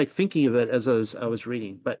 I was like thinking of it as I was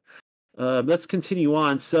reading, but let's continue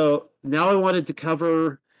on. So now I wanted to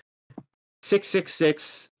cover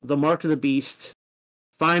 666, the Mark of the Beast,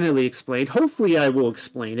 finally explained. Hopefully I will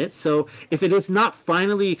explain it. So if it is not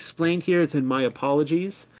finally explained here, then my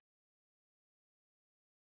apologies.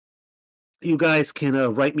 You guys can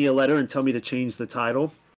write me a letter and tell me to change the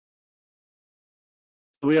title.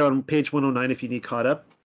 We are on page 109 if you need caught up.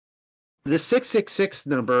 The 666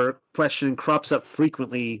 number question crops up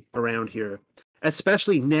frequently around here,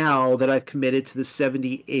 especially now that I've committed to the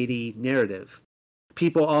 70-80 narrative.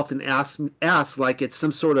 People often ask like it's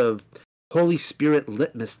some sort of Holy Spirit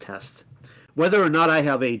litmus test. Whether or not I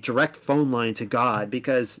have a direct phone line to God,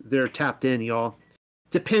 because they're tapped in, y'all,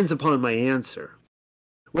 depends upon my answer.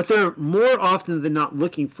 What they're more often than not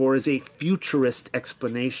looking for is a futurist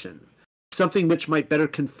explanation, something which might better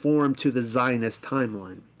conform to the Zionist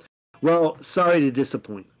timeline. Well, sorry to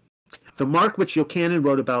disappoint. The mark which Yochanan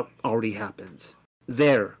wrote about already happened.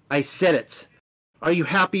 There, I said it. Are you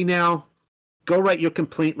happy now? Go write your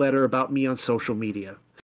complaint letter about me on social media.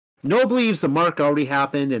 Noel believes the mark already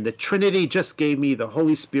happened, and the Trinity just gave me the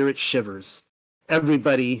Holy Spirit shivers.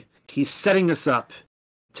 Everybody, he's setting us up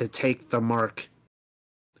to take the mark.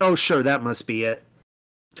 Oh, sure, that must be it.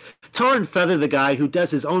 Tar and feather the guy who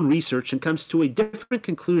does his own research and comes to a different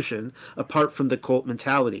conclusion apart from the cult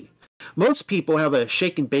mentality. Most people have a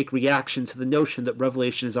shake and bake reaction to the notion that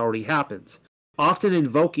revelation has already happened, often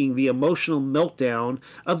invoking the emotional meltdown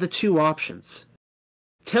of the two options.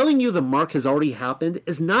 Telling you the mark has already happened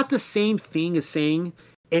is not the same thing as saying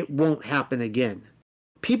it won't happen again.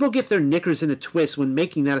 People get their knickers in a twist when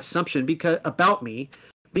making that assumption about me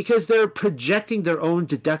because they're projecting their own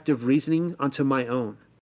deductive reasoning onto my own.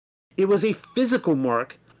 It was a physical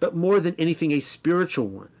mark, but more than anything a spiritual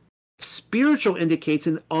one. Spiritual indicates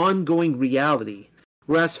an ongoing reality,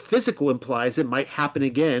 whereas physical implies it might happen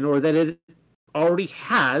again or that it already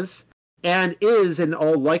has and is in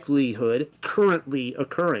all likelihood currently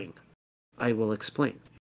occurring. I will explain.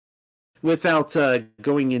 Without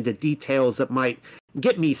going into details that might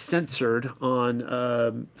get me censored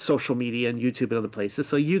on social media and YouTube and other places,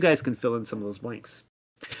 so you guys can fill in some of those blanks.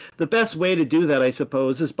 The best way to do that, I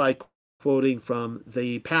suppose, is by quoting from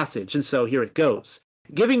the passage. And so here it goes.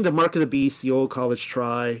 Giving the mark of the beast the old college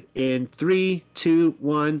try in 3, 2,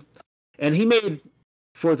 1. And he made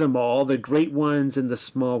for them all, the great ones and the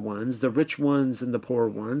small ones, the rich ones and the poor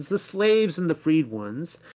ones, the slaves and the freed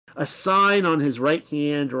ones, a sign on his right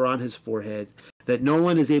hand or on his forehead, that no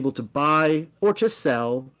one is able to buy or to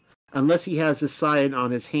sell unless he has the sign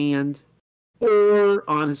on his hand or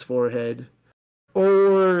on his forehead,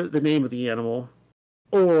 or the name of the animal,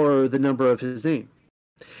 or the number of his name.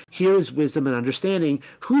 Here is wisdom and understanding.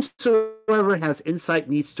 Whosoever has insight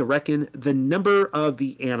needs to reckon the number of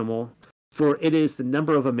the animal, for it is the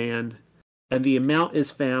number of a man, and the amount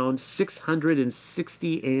is found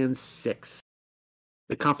 666.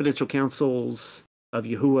 The Confidential Counsels of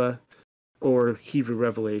Yahuwah, or Hebrew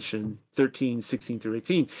Revelation 13, 16 through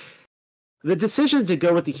 18. The decision to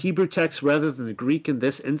go with the Hebrew text rather than the Greek in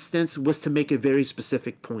this instance was to make a very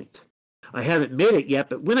specific point. I haven't made it yet,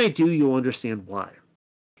 but when I do, you'll understand why.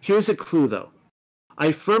 Here's a clue, though.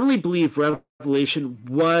 I firmly believe Revelation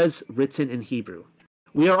was written in Hebrew.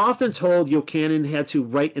 We are often told Yochanan had to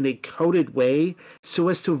write in a coded way so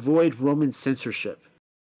as to avoid Roman censorship.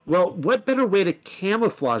 Well, what better way to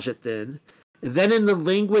camouflage it then than in the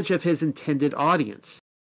language of his intended audience?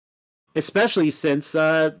 Especially since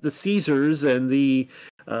the Caesars and the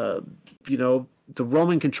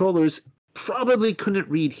Roman controllers probably couldn't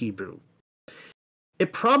read Hebrew.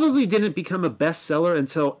 It probably didn't become a bestseller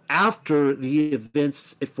until after the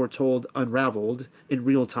events it foretold unraveled in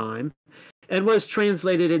real time and was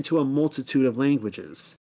translated into a multitude of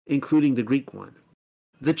languages, including the Greek one.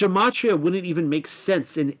 The gematria wouldn't even make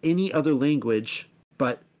sense in any other language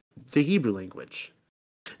but the Hebrew language.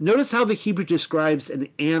 Notice how the Hebrew describes an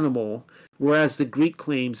animal, whereas the Greek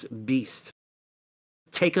claims beast.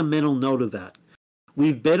 Take a mental note of that.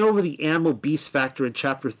 We've been over the animal-beast factor in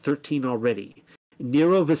chapter 13 already.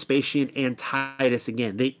 Nero, Vespasian, and Titus,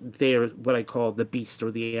 again, they are what I call the beast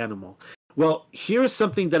or the animal. Well, here's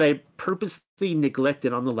something that I purposely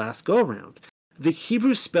neglected on the last go-around. The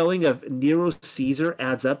Hebrew spelling of Nero Caesar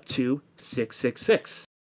adds up to 666.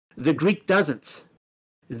 The Greek doesn't.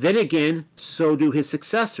 Then again, so do his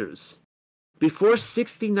successors. Before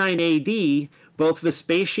 69 AD, both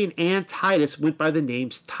Vespasian and Titus went by the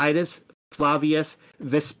names Titus, Flavius,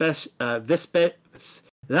 Vespasianus,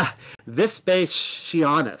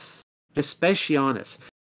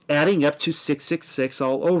 adding up to 666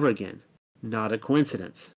 all over again. Not a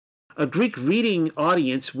coincidence. A Greek reading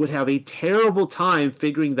audience would have a terrible time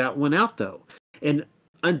figuring that one out, though, and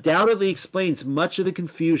undoubtedly explains much of the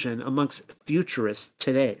confusion amongst futurists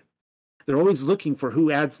today. They're always looking for who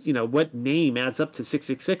adds, what name adds up to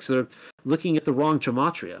 666. They're looking at the wrong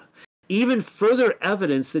gematria. Even further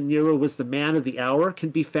evidence that Nero was the man of the hour can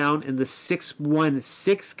be found in the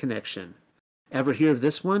 616 connection. Ever hear of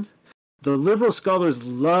this one? The liberal scholars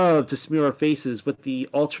love to smear our faces with the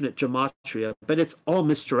alternate gematria, but it's all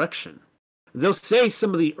misdirection. They'll say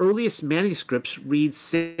some of the earliest manuscripts read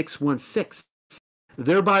 616,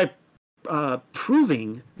 thereby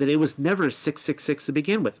proving that it was never 666 to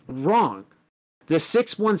begin with. Wrong. The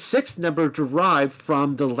 616 number derived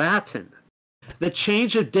from the Latin. The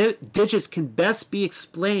change of digits can best be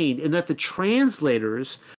explained in that the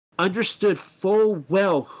translators understood full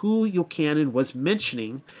well who Yochanan was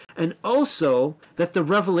mentioning, and also that the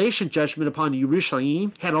revelation judgment upon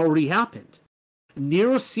Jerusalem had already happened.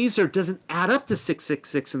 Nero Caesar doesn't add up to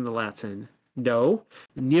 666 in the Latin. No,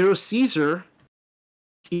 Nero Caesar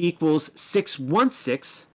equals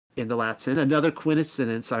 616 in the Latin. Another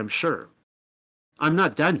coincidence, I'm sure. I'm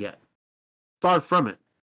not done yet. Far from it.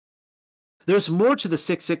 There's more to the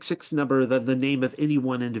 666 number than the name of any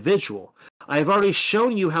one individual. I have already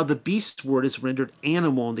shown you how the beast word is rendered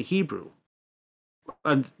animal in the Hebrew.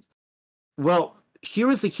 Well,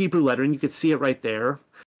 here is the Hebrew letter, and you can see it right there.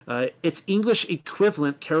 Its English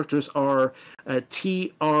equivalent characters are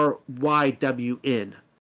TRYWN.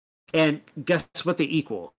 And guess what they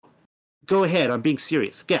equal? Go ahead, I'm being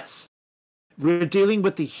serious. Guess. We're dealing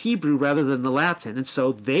with the Hebrew rather than the Latin, and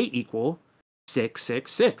so they equal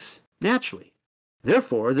 666, naturally.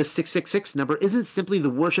 Therefore, the 666 number isn't simply the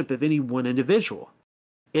worship of any one individual.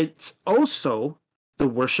 It's also the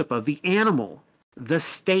worship of the animal, the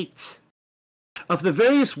state. Of the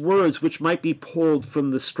various words which might be pulled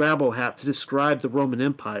from the Scrabble hat to describe the Roman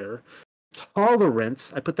Empire,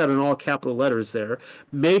 tolerance, I put that in all capital letters there,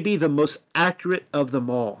 may be the most accurate of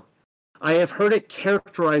them all. I have heard it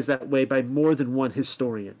characterized that way by more than one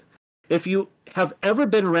historian. If you have ever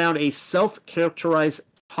been around a self-characterized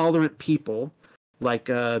tolerant people,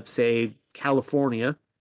 like, say, California,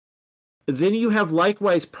 then you have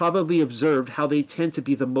likewise probably observed how they tend to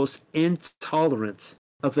be the most intolerant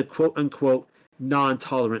of the quote-unquote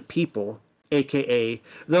non-tolerant people, aka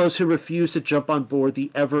those who refuse to jump on board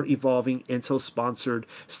the ever-evolving Intel-sponsored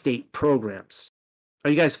state programs.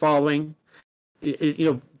 Are you guys following?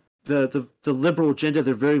 The liberal agenda,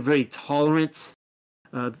 they're very, very tolerant,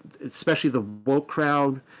 especially the woke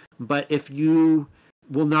crowd. But if you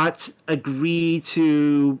will not agree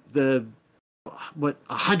to the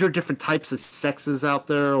 100 different types of sexes out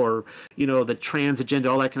there, or the trans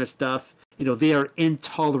agenda, all that kind of stuff, they are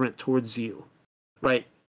intolerant towards you, right?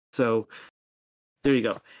 So there you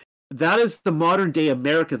go. That is the modern day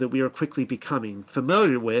America that we are quickly becoming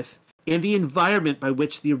familiar with, and the environment by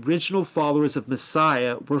which the original followers of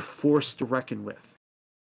Messiah were forced to reckon with.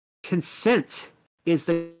 Consent is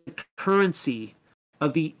the currency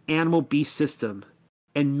of the animal beast system,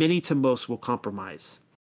 and many to most will compromise.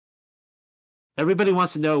 Everybody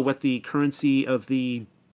wants to know what the currency of the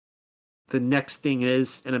next thing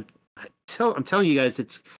is, and I'm telling you guys,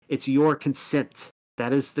 it's your consent.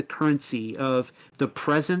 That is the currency of the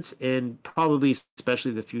present and probably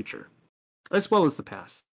especially the future, as well as the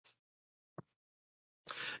past.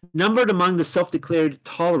 Numbered among the self-declared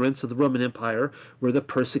tolerants of the Roman Empire were the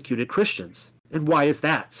persecuted Christians. And why is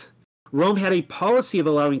that? Rome had a policy of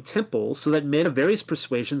allowing temples so that men of various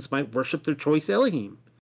persuasions might worship their choice Elohim.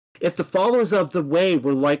 If the followers of the way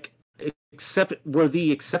were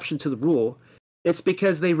the exception to the rule, it's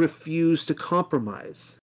because they refused to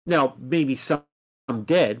compromise. Now, maybe some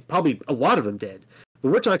did, probably a lot of them did,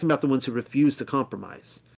 but we're talking about the ones who refused to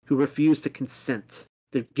compromise, who refused to consent,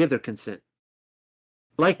 to give their consent.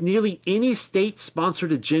 Like nearly any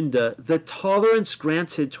state-sponsored agenda, the tolerance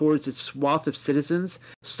granted towards its swath of citizens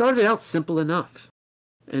started out simple enough,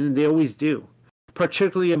 and they always do,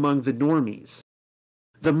 particularly among the normies.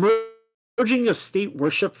 The merging of state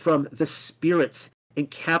worship from the spirits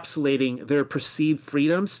encapsulating their perceived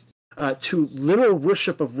freedoms to literal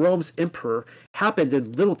worship of Rome's emperor happened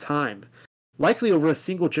in little time, likely over a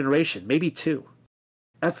single generation, maybe two.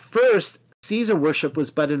 At first, Caesar worship was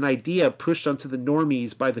but an idea pushed onto the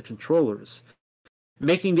normies by the controllers,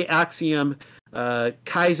 making the axiom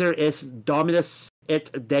Kaiser est Dominus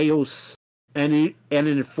et Deus an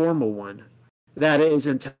informal one. That is,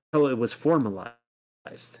 until it was formalized.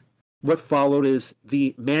 What followed is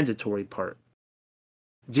the mandatory part.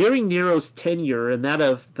 During Nero's tenure and that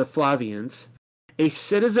of the Flavians, a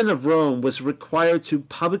citizen of Rome was required to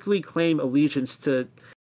publicly claim allegiance to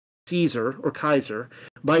Caesar or Kaiser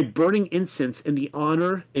by burning incense in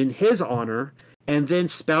his honor, and then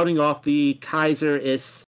spouting off the Kaiser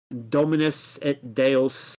is Dominus et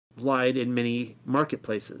Deus line in many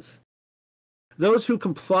marketplaces. Those who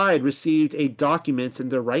complied received a document in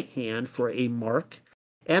their right hand for a mark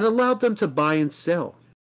and allowed them to buy and sell.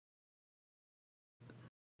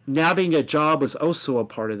 Nabbing a job was also a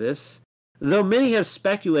part of this, though many have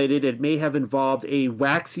speculated it may have involved a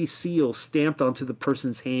waxy seal stamped onto the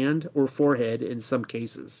person's hand or forehead in some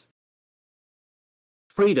cases.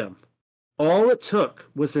 Freedom. All it took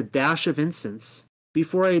was a dash of incense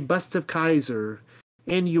before a bust of Kaiser,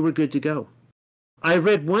 and you were good to go. I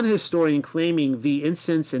read one historian claiming the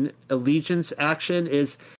incense and allegiance action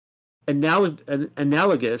is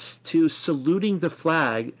analogous to saluting the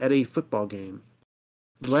flag at a football game.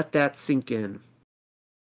 Let that sink in.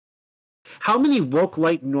 How many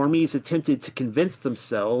woke-like normies attempted to convince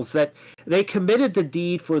themselves that they committed the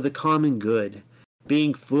deed for the common good,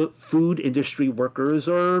 being food industry workers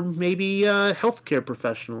or maybe healthcare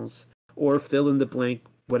professionals, or fill in the blank,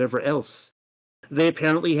 whatever else. They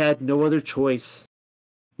apparently had no other choice.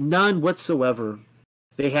 None whatsoever.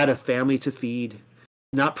 They had a family to feed.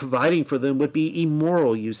 Not providing for them would be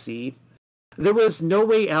immoral, you see. There was no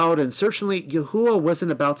way out, and certainly Yahuwah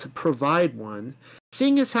wasn't about to provide one,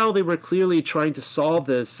 seeing as how they were clearly trying to solve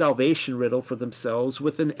the salvation riddle for themselves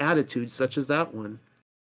with an attitude such as that one.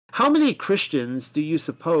 How many Christians do you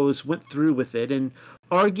suppose went through with it and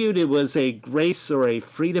argued it was a grace or a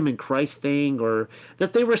freedom in Christ thing, or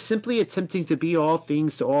that they were simply attempting to be all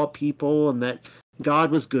things to all people and that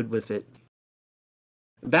God was good with it?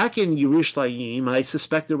 Back in Yerushalayim, I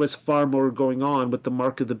suspect there was far more going on with the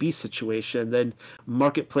Mark of the Beast situation than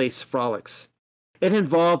marketplace frolics. It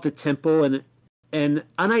involved the temple and an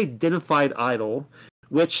unidentified idol,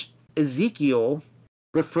 which Ezekiel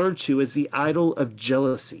referred to as the idol of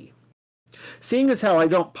jealousy. Seeing as how I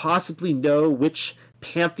don't possibly know which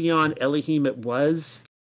pantheon Elohim it was,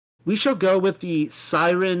 we shall go with the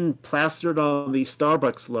siren plastered on the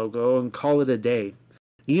Starbucks logo and call it a day.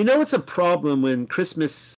 You know it's a problem when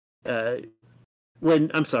Christmas, let me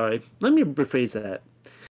rephrase that.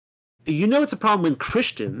 You know it's a problem when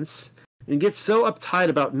Christians get so uptight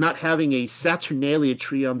about not having a Saturnalia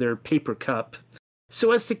tree on their paper cup,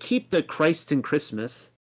 so as to keep the Christ in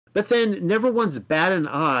Christmas, but then never once bat an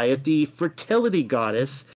eye at the fertility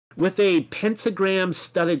goddess with a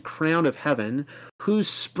pentagram-studded crown of heaven, who's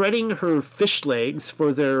spreading her fish legs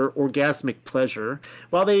for their orgasmic pleasure,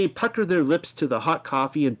 while they pucker their lips to the hot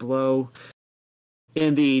coffee and blow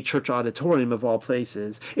in the church auditorium of all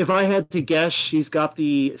places. If I had to guess, she's got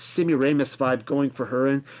the Semiramis vibe going for her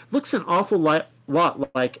and looks an awful lot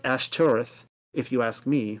like Ashtoreth, if you ask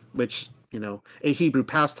me, which, a Hebrew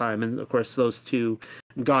pastime, and of course those two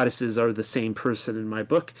goddesses are the same person in my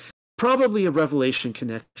book. Probably a Revelation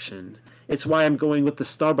connection. It's why I'm going with the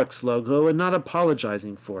Starbucks logo and not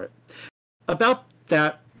apologizing for it. About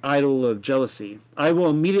that idol of jealousy, I will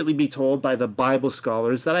immediately be told by the Bible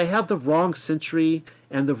scholars that I have the wrong century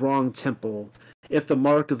and the wrong temple, if the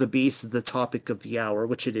mark of the beast is the topic of the hour,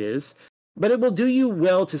 which it is, but it will do you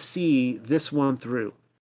well to see this one through.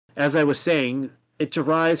 As I was saying, it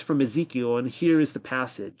derives from Ezekiel, and here is the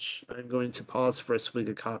passage. I'm going to pause for a swig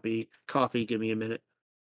of coffee. Give me a minute.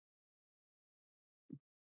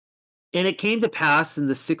 And it came to pass in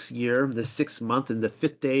the 6th year, the 6th month, and the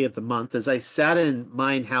 5th day of the month, as I sat in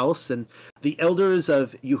mine house, and the elders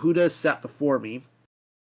of Yehuda sat before me,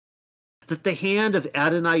 that the hand of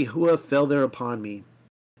Adonai Yahuwah fell there upon me.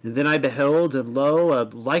 And then I beheld, and lo, a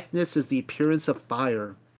likeness as the appearance of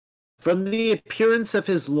fire. From the appearance of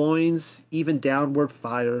his loins, even downward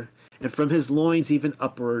fire, and from his loins even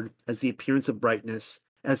upward, as the appearance of brightness,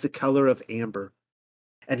 as the color of amber.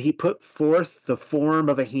 And he put forth the form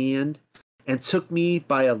of a hand, and took me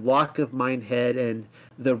by a lock of mine head, and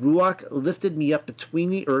the Ruach lifted me up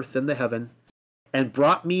between the earth and the heaven, and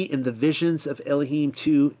brought me in the visions of Elohim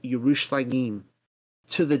to Yerushalayim,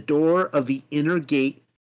 to the door of the inner gate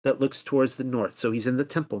that looks towards the north. So he's in the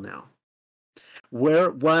temple now,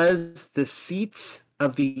 where was the seats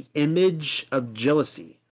of the image of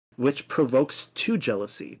jealousy, which provokes to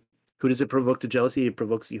jealousy. Who does it provoke to jealousy? It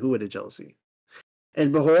provokes Yahuwah to jealousy.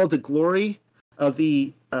 And behold, the glory of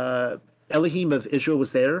the Elohim of Israel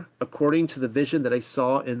was there, according to the vision that I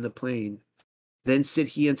saw in the plain. Then said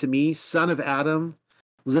he unto me, Son of Adam,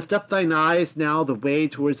 lift up thine eyes now the way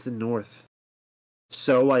towards the north.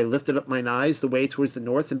 So I lifted up mine eyes the way towards the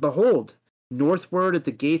north, and behold, northward at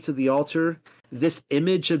the gates of the altar, this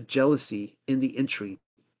image of jealousy in the entry.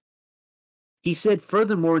 He said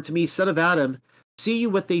furthermore unto me, Son of Adam, see you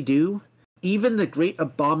what they do? Even the great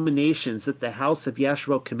abominations that the house of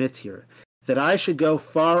Yashua commits here, that I should go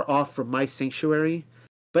far off from my sanctuary,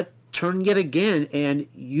 but turn yet again, and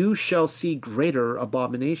you shall see greater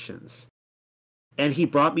abominations. And he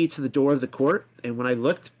brought me to the door of the court, and when I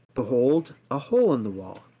looked, behold, a hole in the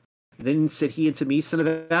wall. Then said he unto me, Son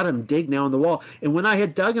of Adam, dig now in the wall. And when I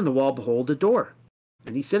had dug in the wall, behold, a door.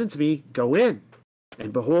 And he said unto me, Go in,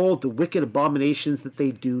 and behold the wicked abominations that they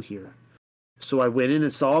do here. So I went in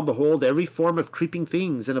and saw, and behold, every form of creeping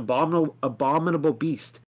things, and abominable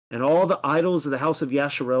beast, and all the idols of the house of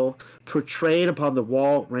Yasharel portrayed upon the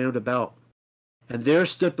wall round about. And there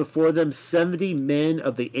stood before them 70 men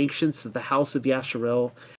of the ancients of the house of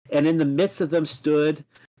Yasharel, And in the midst of them stood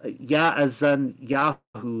Yaazan-Yahu,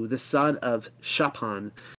 the son of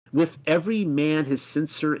Shaphan, with every man his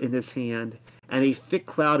censer in his hand, and a thick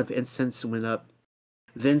cloud of incense went up.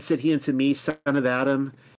 Then said he unto me, Son of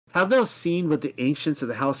Adam, have thou seen what the ancients of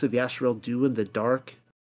the house of Yasharel do in the dark?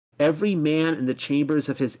 Every man in the chambers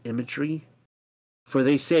of his imagery? For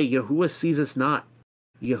they say, Yahuwah sees us not.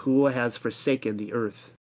 Yahuwah has forsaken the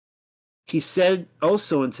earth. He said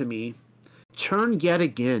also unto me, Turn yet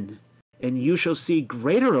again, and you shall see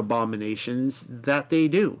greater abominations that they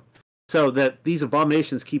do. So that these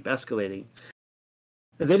abominations keep escalating.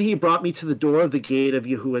 And then he brought me to the door of the gate of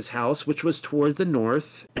Yahuwah's house, which was toward the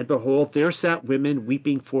north, and behold, there sat women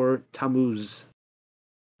weeping for Tammuz.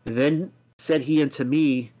 And then said he unto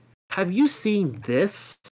me, Have you seen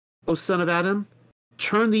this, O son of Adam?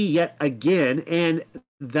 Turn thee yet again, and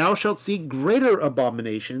thou shalt see greater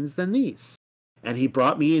abominations than these. And he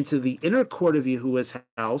brought me into the inner court of Yahuwah's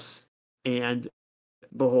house, and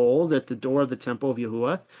behold, at the door of the temple of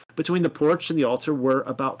Yahuwah, between the porch and the altar were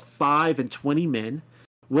about 25 men,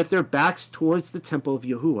 with their backs towards the temple of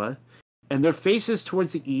Yahuwah, and their faces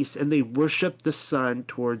towards the east, and they worshipped the sun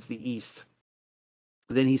towards the east.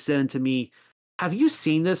 Then he said unto me, Have you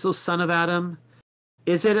seen this, O son of Adam?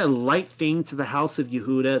 Is it a light thing to the house of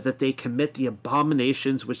Yehudah that they commit the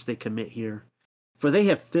abominations which they commit here? For they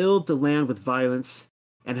have filled the land with violence,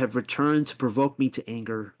 and have returned to provoke me to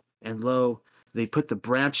anger. And lo, they put the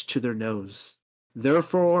branch to their nose.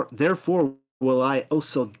 Therefore will I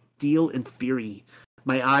also deal in fury.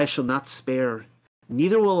 My eye shall not spare,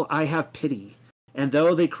 neither will I have pity. And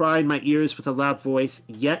though they cry in my ears with a loud voice,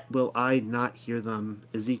 yet will I not hear them.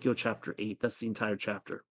 Ezekiel chapter 8. That's the entire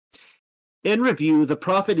chapter. In review, the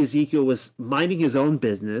prophet Ezekiel was minding his own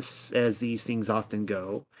business, as these things often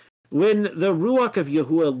go, when the Ruach of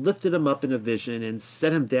Yahuwah lifted him up in a vision and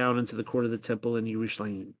set him down into the court of the temple in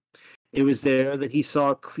Jerusalem. It was there that he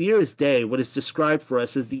saw clear as day what is described for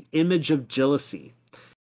us as the image of jealousy.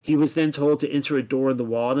 He was then told to enter a door in the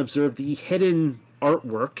wall and observe the hidden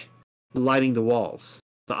artwork lining the walls,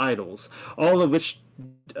 the idols, all of which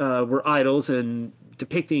were idols and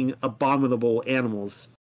depicting abominable animals.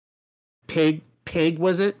 Pig,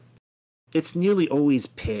 was it? It's nearly always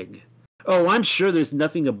pig. Oh, I'm sure there's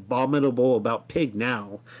nothing abominable about pig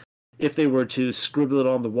now, if they were to scribble it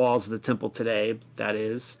on the walls of the temple today, that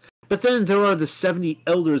is. But then there are the 70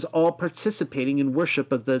 elders all participating in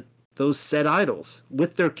worship of those said idols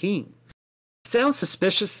with their king. Sounds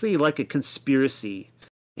suspiciously like a conspiracy,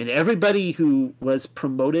 and everybody who was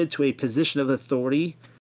promoted to a position of authority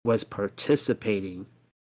was participating,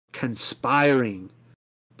 conspiring.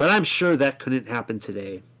 But I'm sure that couldn't happen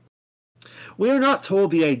today. We are not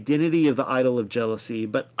told the identity of the idol of jealousy,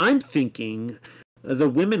 but I'm thinking the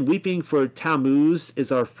women weeping for Tammuz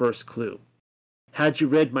is our first clue. Had you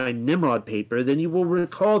read my Nimrod paper, then you will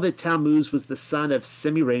recall that Tammuz was the son of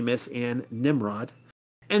Semiramis and Nimrod,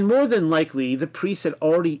 and more than likely the priests had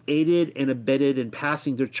already aided and abetted in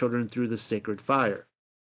passing their children through the sacred fire.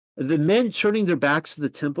 The men turning their backs to the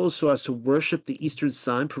temple so as to worship the eastern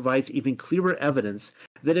sun provides even clearer evidence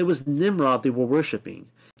that it was Nimrod they were worshiping,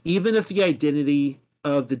 even if the identity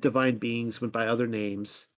of the divine beings went by other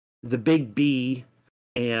names, the Big B,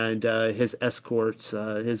 and his escort,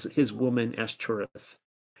 his woman Ashtoreth.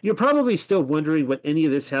 You're probably still wondering what any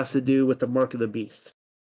of this has to do with the mark of the beast.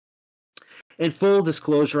 In full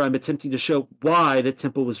disclosure, I'm attempting to show why the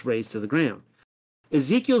temple was razed to the ground.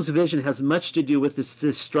 Ezekiel's vision has much to do with this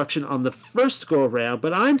destruction on the first go-around,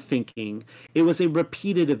 but I'm thinking it was a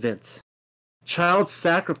repeated event. Child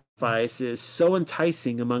sacrifice is so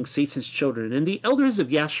enticing among Satan's children, and the elders of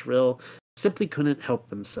Yasharel simply couldn't help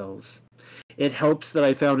themselves. It helps that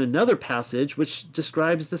I found another passage which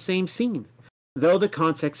describes the same scene, though the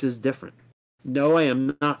context is different. No, I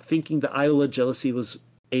am not thinking the idol of jealousy was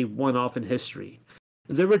a one-off in history.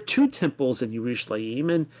 There were 2 temples in Jerusalem,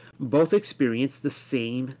 and both experienced the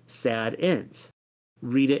same sad ends.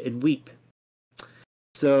 Read it and weep.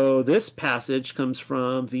 So this passage comes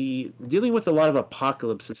from dealing with a lot of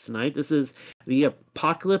apocalypses tonight. This is the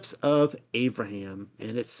Apocalypse of Abraham,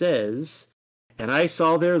 and it says, And I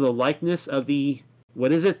saw there the likeness of the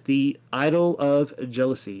idol of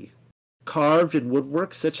jealousy, carved in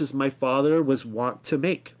woodwork such as my father was wont to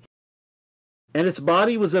make. And its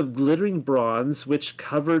body was of glittering bronze, which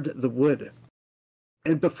covered the wood.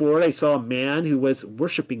 And before it I saw a man who was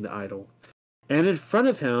worshipping the idol. And in front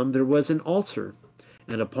of him there was an altar,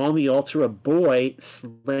 and upon the altar a boy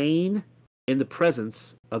slain in the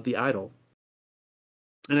presence of the idol.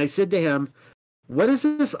 And I said to him, What is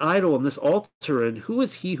this idol and this altar, and who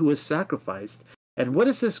is he who is sacrificed? And what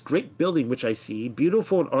is this great building which I see,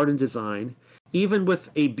 beautiful in art and design? even with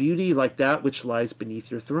a beauty like that which lies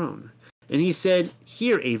beneath your throne. And he said,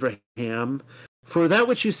 Hear, Abraham, for that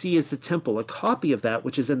which you see is the temple, a copy of that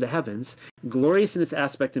which is in the heavens, glorious in its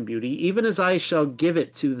aspect and beauty, even as I shall give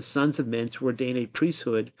it to the sons of men to ordain a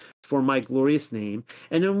priesthood for my glorious name,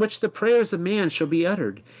 and in which the prayers of man shall be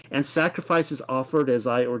uttered, and sacrifices offered as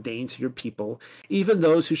I ordain to your people, even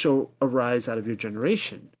those who shall arise out of your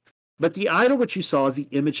generation. But the idol which you saw is the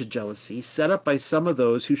image of jealousy, set up by some of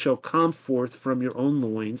those who shall come forth from your own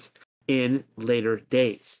loins in later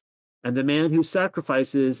days. And the man who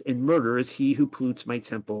sacrifices in murder is he who pollutes my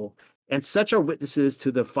temple. And such are witnesses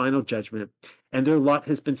to the final judgment, and their lot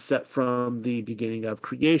has been set from the beginning of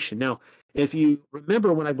creation. Now, if you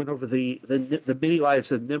remember when I went over the many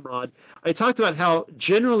lives of Nimrod, I talked about how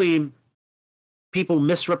generally people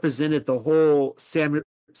misrepresented the whole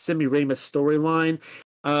Semiramis storyline.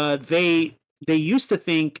 They used to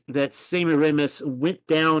think that Semiramis went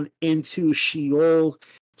down into Sheol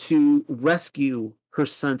to rescue her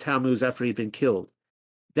son Tammuz after he'd been killed.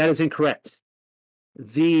 That is incorrect.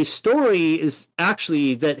 The story is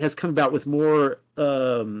actually that has come about with more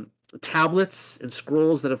tablets and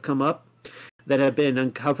scrolls that have come up that have been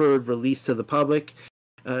uncovered, released to the public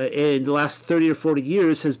in the last 30 or 40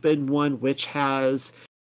 years has been one which has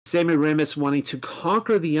Semiramis wanting to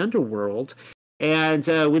conquer the underworld. And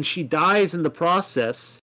when she dies in the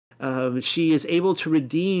process, she is able to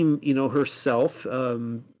redeem, herself,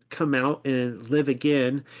 come out and live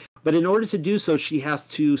again. But in order to do so, she has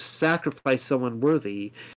to sacrifice someone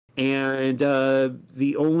worthy. And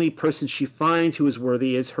the only person she finds who is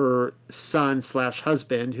worthy is her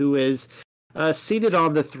son/husband, who is seated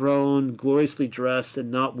on the throne, gloriously dressed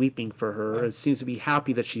and not weeping for her. It seems to be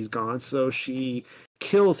happy that she's gone, so she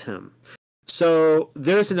kills him. So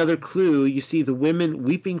there's another clue. You see the women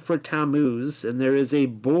weeping for Tammuz, and there is a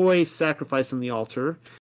boy sacrificed on the altar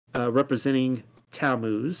representing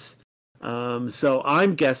Tammuz. So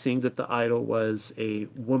I'm guessing that the idol was a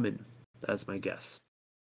woman. That's my guess.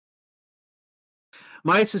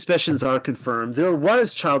 My suspicions are confirmed. There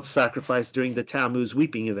was child sacrifice during the Tammuz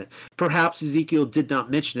weeping event. Perhaps Ezekiel did not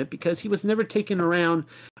mention it because he was never taken around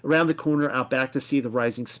the corner out back to see the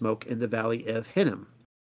rising smoke in the valley of Hinnom.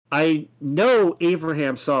 I know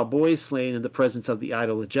Abraham saw a boy slain in the presence of the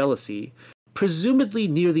idol of jealousy, presumably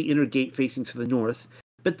near the inner gate facing to the north,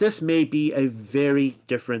 but this may be a very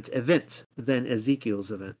different event than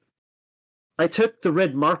Ezekiel's event. I took the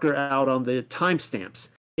red marker out on the timestamps.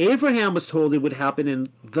 Abraham was told it would happen in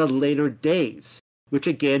the later days, which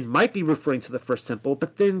again might be referring to the first temple,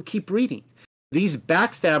 but then keep reading. These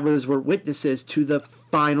backstabbers were witnesses to the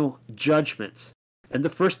final judgments, and the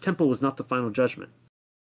first temple was not the final judgment.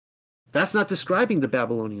 That's not describing the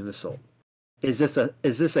Babylonian assault. Is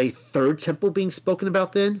this a third temple being spoken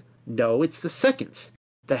about then? No, it's the second,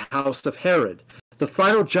 the house of Herod. The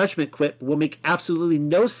final judgment quip will make absolutely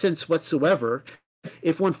no sense whatsoever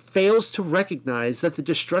if one fails to recognize that the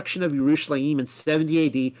destruction of Jerusalem in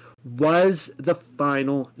 70 AD was the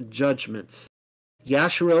final judgment.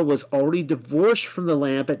 Yasharel was already divorced from the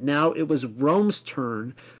land, but now it was Rome's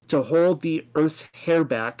turn to hold the earth's hair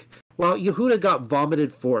back, while Yehuda got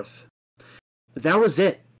vomited forth. That was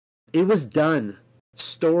it. It was done.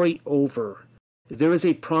 Story over. There was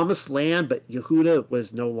a promised land, but Yehuda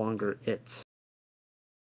was no longer it.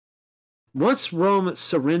 Once Rome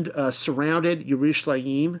surrounded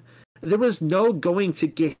Jerusalem, there was no going to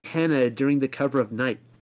Gehenna during the cover of night.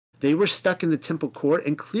 They were stuck in the temple court,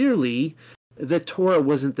 and clearly the Torah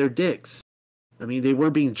wasn't their digs. I mean, they were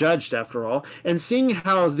being judged after all. And seeing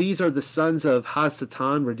how these are the sons of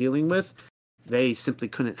Ha-Satan we're dealing with, they simply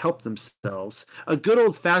couldn't help themselves. A good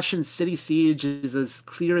old-fashioned city siege is as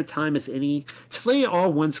clear a time as any to lay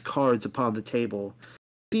all one's cards upon the table.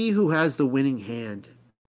 See who has the winning hand.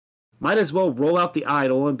 Might as well roll out the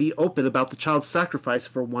idol and be open about the child sacrifice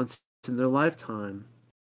for once in their lifetime.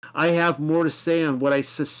 I have more to say on what I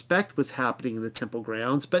suspect was happening in the temple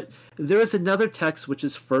grounds, but there is another text which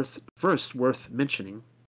is first worth mentioning.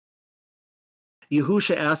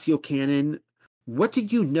 Yehusha asked Yochanan, "What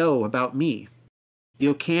did you know about me?"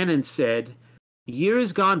 Yochanan said,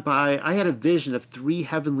 "Years gone by, I had a vision of 3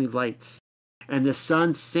 heavenly lights, and the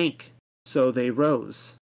sun sank, so they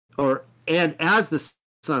rose. And as the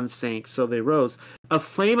sun sank, so they rose. A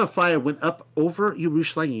flame of fire went up over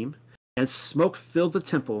Jerusalem, and smoke filled the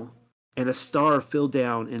temple, and a star fell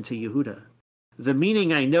down into Yehuda. The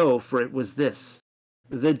meaning I know, for it was this: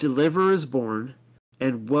 the deliverer is born,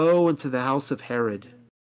 and woe unto the house of Herod.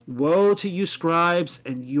 Woe to you, scribes,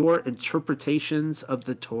 and your interpretations of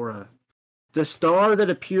the Torah. The star that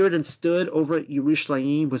appeared and stood over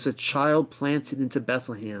Jerusalem was a child planted into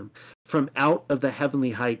Bethlehem from out of the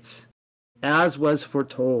heavenly heights. as was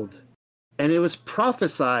foretold. And it was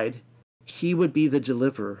prophesied he would be the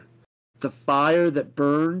deliverer. The fire that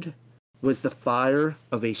burned was the fire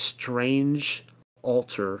of a strange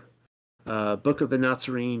altar. Book of the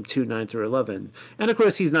Nazarene 2:9-11. And of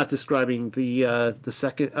course, he's not describing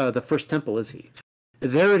the first temple, is he?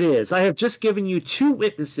 There it is. I have just given you two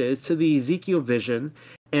witnesses to the Ezekiel vision,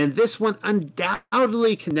 and this one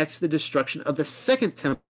undoubtedly connects the destruction of the second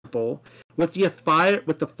temple with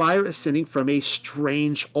the fire ascending from a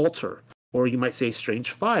strange altar, or you might say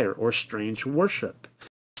strange fire or strange worship.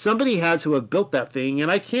 Somebody had to have built that thing, and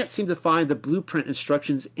I can't seem to find the blueprint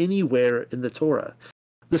instructions anywhere in the Torah.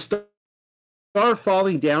 The star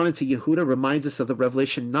falling down into Yehuda reminds us of the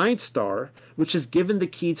Revelation 9 star, which is given the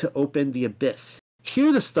key to open the abyss.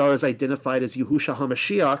 Here the star is identified as Yahushua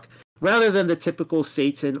HaMashiach rather than the typical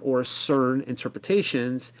Satan or CERN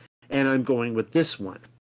interpretations, and I'm going with this one.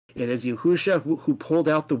 It is Yahushua who pulled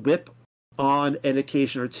out the whip on an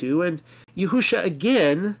occasion or two, and Yahushua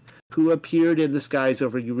again who appeared in the skies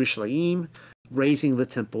over Yerushalayim, razing the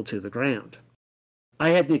temple to the ground. I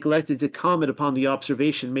had neglected to comment upon the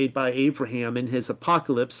observation made by Abraham in his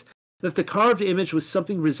Apocalypse that the carved image was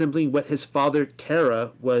something resembling what his father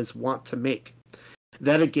Terah was wont to make.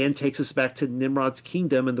 That again takes us back to Nimrod's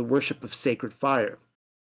kingdom and the worship of sacred fire.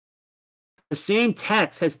 The same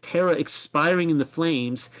text has Terah expiring in the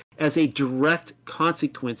flames as a direct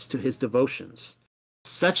consequence to his devotions.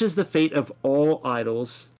 Such is the fate of all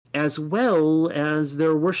idols, as well as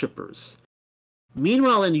their worshippers.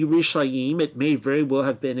 Meanwhile, in Yerushalayim, it may very well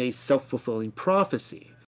have been a self-fulfilling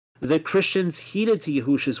prophecy. The Christians heeded to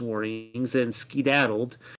Yahushua's warnings and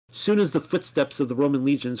skedaddled soon as the footsteps of the Roman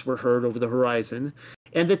legions were heard over the horizon,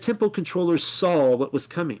 and the temple controllers saw what was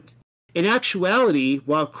coming. In actuality,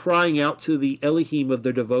 while crying out to the Elohim of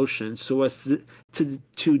their devotion so as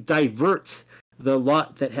to divert the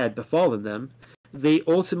lot that had befallen them, they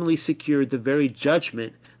ultimately secured the very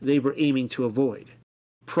judgment they were aiming to avoid.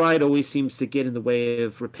 Pride always seems to get in the way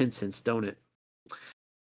of repentance, don't it?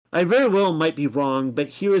 I very well might be wrong, but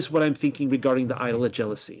here is what I'm thinking regarding the idol of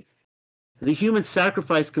jealousy. The human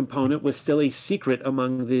sacrifice component was still a secret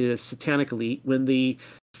among the satanic elite when the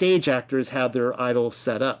stage actors had their idol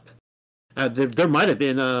set up. There might have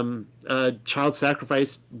been a child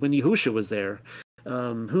sacrifice when Yahushua was there.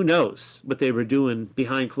 Who knows what they were doing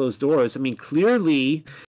behind closed doors? I mean, clearly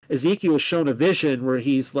Ezekiel was shown a vision where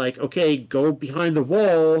he's like, okay, go behind the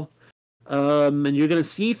wall, and you're going to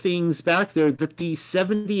see things back there that the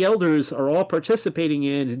 70 elders are all participating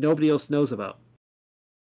in and nobody else knows about.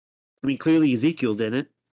 I mean, clearly Ezekiel didn't.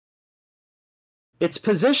 Its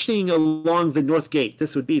positioning along the north gate,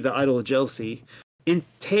 this would be the idol of jealousy,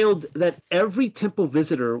 entailed that every temple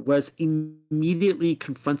visitor was immediately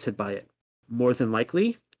confronted by it, more than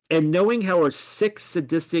likely. And knowing how our sick,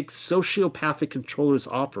 sadistic, sociopathic controllers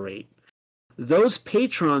operate, those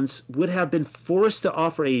patrons would have been forced to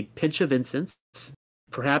offer a pinch of incense,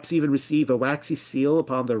 perhaps even receive a waxy seal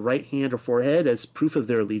upon their right hand or forehead as proof of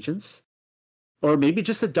their allegiance, or maybe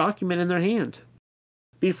just a document in their hand,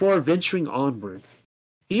 before venturing onward.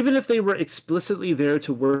 Even if they were explicitly there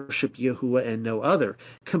to worship Yahuwah and no other,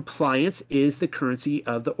 compliance is the currency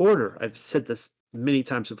of the order. I've said this many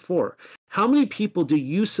times before. How many people do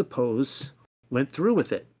you suppose went through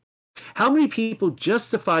with it? How many people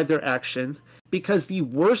justified their action because the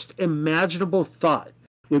worst imaginable thought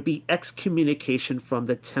would be excommunication from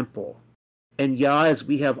the temple? And Yah, as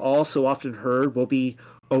we have also often heard, will be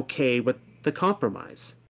okay with the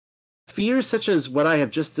compromise. Fear such as what I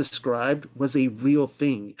have just described was a real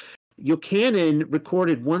thing. Yochanan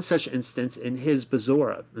recorded one such instance in his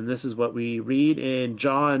Bezorah, and this is what we read in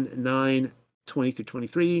John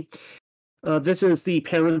 9:20-23. This is the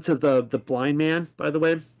parents of the blind man, by the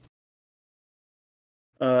way.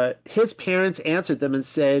 His parents answered them and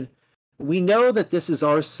said, "We know that this is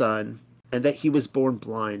our son, and that he was born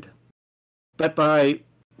blind. But by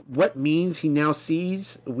what means he now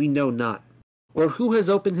sees, we know not. Or who has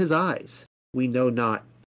opened his eyes? We know not.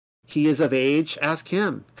 He is of age, ask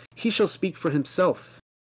him. He shall speak for himself."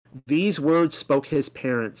 These words spoke his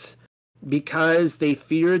parents, because they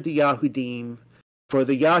feared the Yahudim, for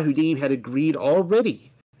the Yahudim had agreed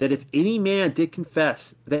already that if any man did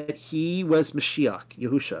confess that he was Mashiach,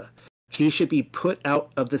 Yahusha, he should be put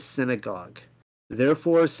out of the synagogue.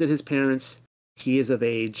 Therefore, said his parents, he is of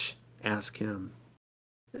age, ask him.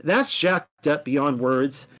 That's jacked up beyond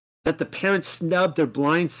words, that the parents snubbed their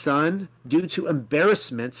blind son due to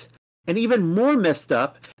embarrassment, and even more messed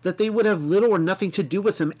up that they would have little or nothing to do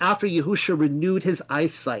with him after Yahusha renewed his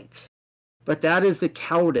eyesight. But that is the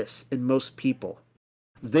cowardice in most people.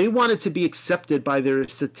 They wanted to be accepted by their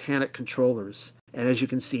satanic controllers, And as you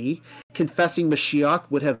can see, confessing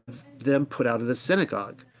Mashiach would have them put out of the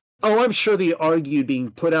synagogue. Oh, I'm sure they argued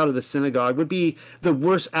being put out of the synagogue would be the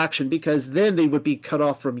worst action because then they would be cut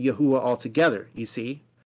off from Yahuwah altogether, you see.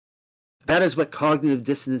 That is what cognitive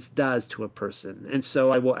dissonance does to a person. And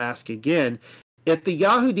so I will ask again, if the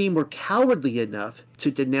Yahudim were cowardly enough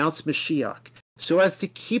to denounce Mashiach so as to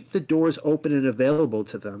keep the doors open and available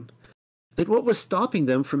to them, then what was stopping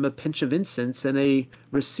them from a pinch of incense and a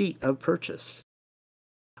receipt of purchase?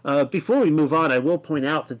 Before we move on, I will point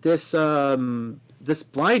out that this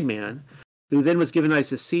blind man, who then was given eyes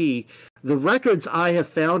to see, the records I have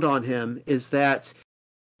found on him is that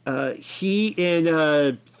he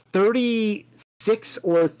in 36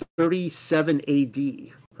 or 37 AD,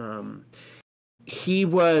 he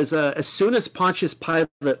was as soon as Pontius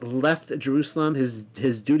Pilate left Jerusalem, his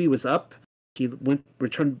duty was up. He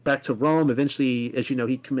returned back to Rome. Eventually, as you know,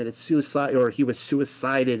 he committed suicide, or he was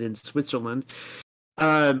suicided in Switzerland.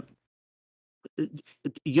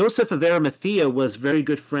 Joseph of Arimathea was very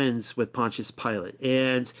good friends with Pontius Pilate,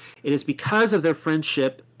 and it is because of their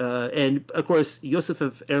friendship, and of course, Joseph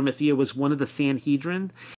of Arimathea was one of the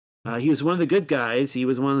Sanhedrin. He was one of the good guys. He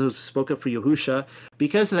was one of those who spoke up for Yahusha.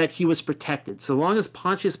 Because of that, he was protected. So long as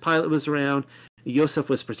Pontius Pilate was around, Joseph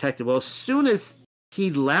was protected. Well, as soon as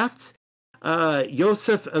he left,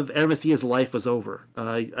 Joseph of Arimathea's life was over.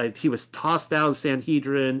 He was tossed out of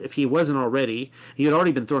Sanhedrin, if he wasn't already. He had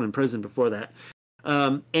already been thrown in prison before that.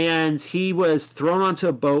 And he was thrown onto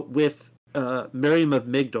a boat with Miriam of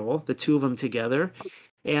Migdol, the two of them together,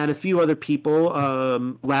 and a few other people,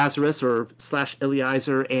 Lazarus or /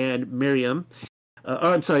 Eliezer and Miriam.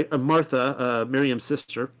 Martha, Miriam's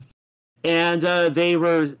sister. And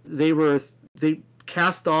they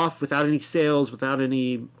cast off without any sails, without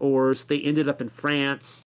any oars. They ended up in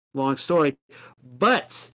France. Long story.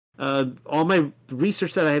 But all my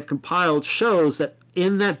research that I have compiled shows that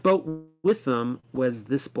in that boat with them was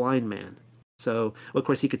this blind man. So, of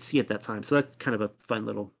course, he could see at that time. So that's kind of a fun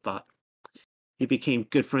little thought. He became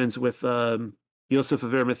good friends with Joseph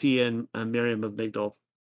of Arimathea and Miriam of Migdol.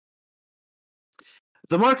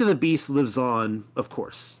 The mark of the beast lives on, of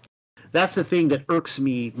course. That's the thing that irks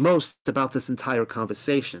me most about this entire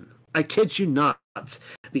conversation. I kid you not.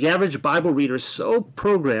 The average Bible reader is so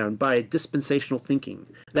programmed by dispensational thinking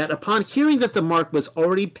that upon hearing that the mark was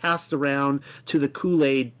already passed around to the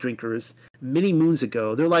Kool-Aid drinkers many moons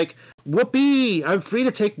ago, they're like, whoopee, I'm free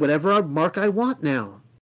to take whatever mark I want now.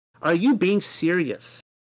 Are you being serious?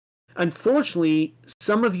 Unfortunately,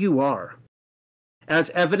 some of you are.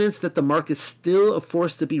 As evidence that the mark is still a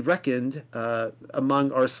force to be reckoned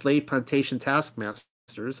among our slave plantation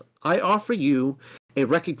taskmasters, I offer you a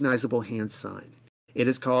recognizable hand sign. It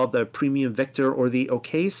is called the premium victor or the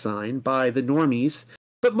OK sign by the normies,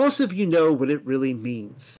 but most of you know what it really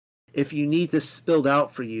means. If you need this spilled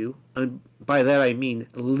out for you, and by that I mean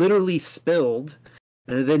literally spilled,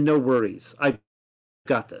 then no worries. I've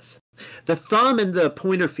got this. The thumb and the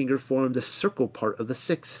pointer finger form the circle part of the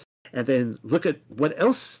six. And then look at what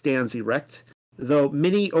else stands erect. Though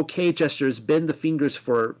many OK gestures bend the fingers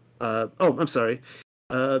for...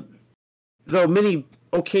 though many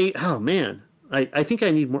OK... Oh, man. I think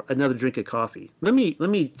I need another drink of coffee. Let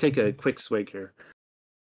me take a quick swig here.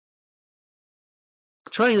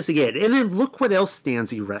 Trying this again. And then look what else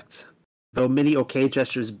stands erect. Though many OK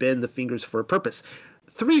gestures bend the fingers for a purpose.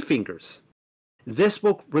 3 fingers. This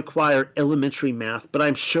will require elementary math, but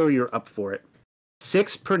I'm sure you're up for it.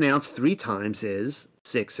 6 pronounced 3 times is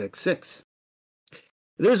 666.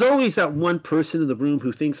 There's always that one person in the room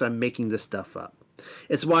who thinks I'm making this stuff up.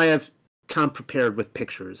 It's why I've come prepared with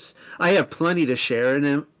pictures. I have plenty to share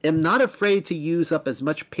and am not afraid to use up as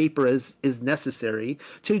much paper as is necessary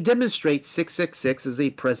to demonstrate 666 as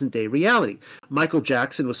a present-day reality. Michael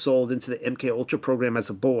Jackson was sold into the MK Ultra program as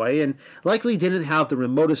a boy and likely didn't have the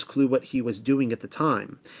remotest clue what he was doing at the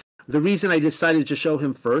time. The reason I decided to show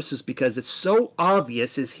him first is because it's so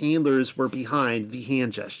obvious his handlers were behind the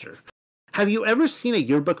hand gesture. Have you ever seen a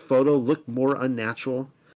yearbook photo look more unnatural?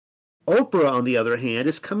 Oprah, on the other hand,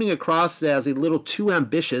 is coming across as a little too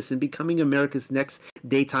ambitious in becoming America's next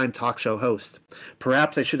daytime talk show host.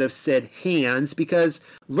 Perhaps I should have said hands, because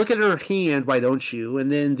look at her hand, why don't you?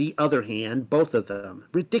 And then the other hand, both of them.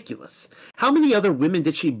 Ridiculous. How many other women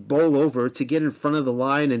did she bowl over to get in front of the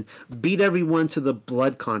line and beat everyone to the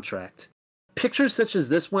blood contract? Pictures such as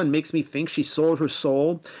this one makes me think she sold her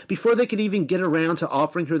soul before they could even get around to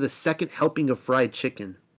offering her the second helping of fried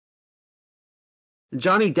chicken.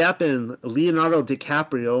 Johnny Depp and Leonardo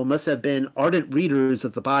DiCaprio must have been ardent readers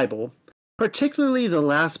of the Bible, particularly the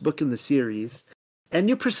last book in the series, and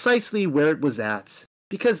knew precisely where it was at.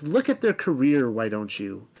 Because look at their career, why don't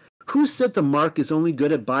you? Who said the Mark is only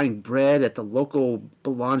good at buying bread at the local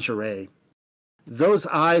boulangerie? Those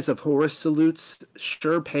eyes of Horace salutes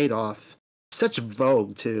sure paid off. Such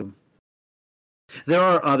vogue, too. There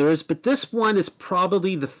are others, but this one is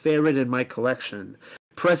probably the favorite in my collection.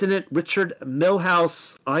 President Richard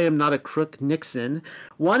Milhouse, I am not a crook Nixon,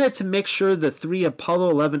 wanted to make sure the 3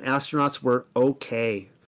 Apollo 11 astronauts were okay.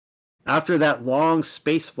 After that long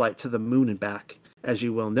space flight to the moon and back, as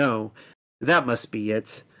you well know, that must be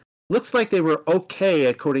it. Looks like they were okay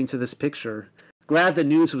according to this picture. Glad the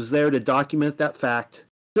news was there to document that fact,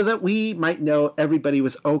 so that we might know everybody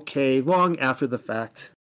was okay long after the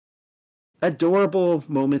fact. Adorable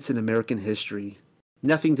moments in American history.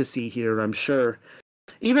 Nothing to see here, I'm sure.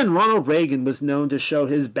 Even Ronald Reagan was known to show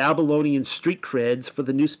his Babylonian street creds for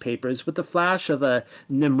the newspapers with the flash of a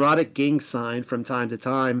Nimrodic gang sign from time to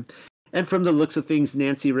time. And from the looks of things,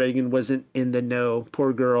 Nancy Reagan wasn't in the know,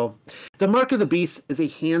 poor girl. The mark of the beast is a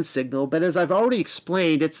hand signal, but as I've already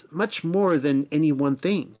explained, it's much more than any one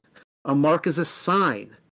thing. A mark is a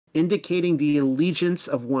sign, indicating the allegiance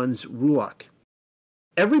of one's ruach.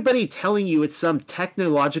 Everybody telling you it's some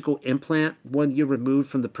technological implant 1 year removed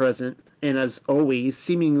from the present, and as always,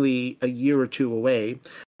 seemingly a year or two away,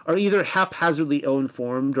 are either haphazardly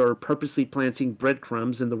ill-informed or purposely planting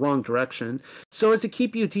breadcrumbs in the wrong direction so as to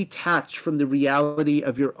keep you detached from the reality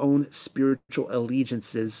of your own spiritual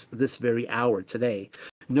allegiances this very hour today.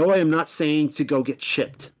 No, I am not saying to go get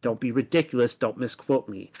chipped. Don't be ridiculous. Don't misquote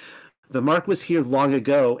me. The mark was here long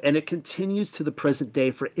ago, and it continues to the present day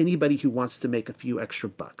for anybody who wants to make a few extra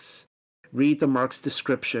bucks. Read the mark's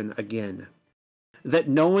description again. That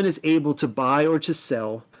no one is able to buy or to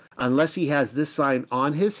sell unless he has this sign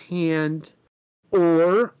on his hand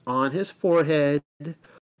or on his forehead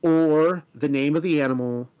or the name of the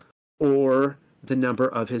animal or the number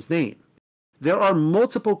of his name. There are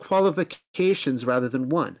multiple qualifications rather than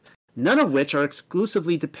one, none of which are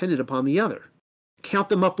exclusively dependent upon the other. Count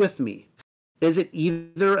them up with me. Is it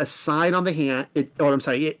either a sign on the hand, it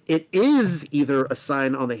is either a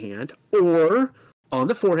sign on the hand or on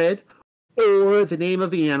the forehead or the name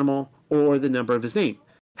of the animal or the number of his name.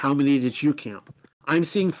 How many did you count? I'm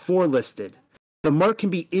seeing 4 listed. The mark can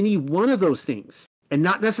be any one of those things, and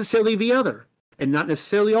not necessarily the other, and not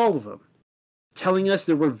necessarily all of them, telling us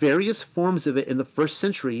there were various forms of it in the 1st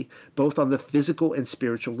century, both on the physical and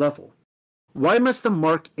spiritual level. Why must the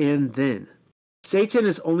mark end then? Satan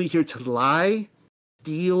is only here to lie,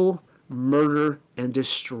 steal, murder, and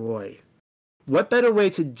destroy. What better way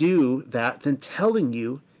to do that than telling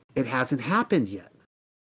you it hasn't happened yet?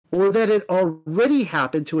 Or that it already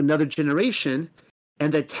happened to another generation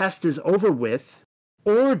and the test is over with,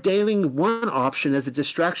 or dangling one option as a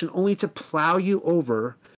distraction only to plow you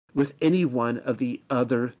over with any one of the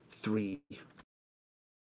other 3.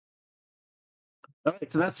 All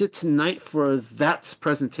right, so that's it tonight for that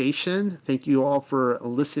presentation. Thank you all for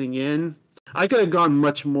listening in. I could have gone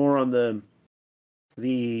much more on the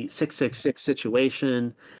 666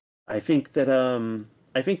 situation. I think that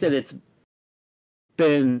it's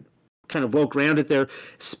been kind of well grounded there.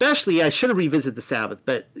 Especially, I should have revisited the Sabbath,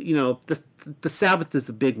 but the Sabbath is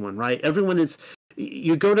the big one, right? Everyone is.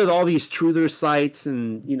 You go to all these truther sites,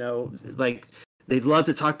 and like they'd love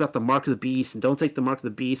to talk about the mark of the beast and don't take the mark of the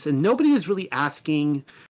beast, and nobody is really asking,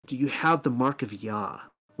 do you have the mark of Yah?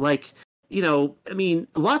 Like, I mean,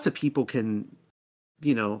 lots of people can,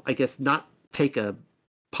 I guess not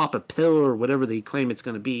pop a pill or whatever they claim it's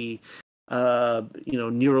going to be.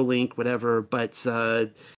 Neuralink, whatever, but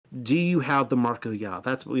do you have the mark of Yah?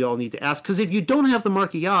 That's what we all need to ask. Because if you don't have the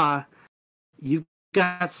mark of Yah, you've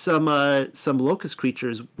got some locust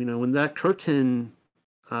creatures. When that curtain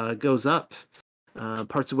goes up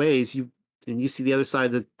parts ways, you see the other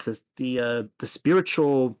side of the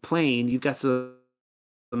spiritual plane. You've got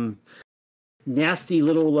some nasty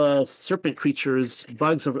little serpent creatures,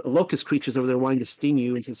 locust creatures over there wanting to sting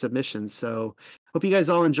you into submission. So hope you guys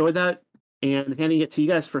all enjoyed that. And handing it to you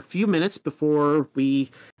guys for a few minutes before we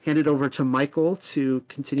hand it over to Michael to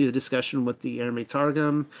continue the discussion with the Aramaic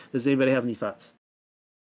Targum. Does anybody have any thoughts?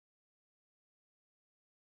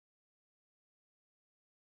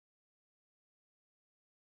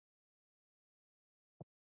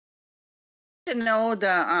 To know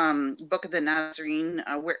the Book of the Nazarene.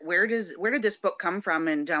 Where did this book come from,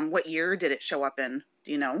 and what year did it show up in?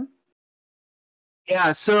 Do you know?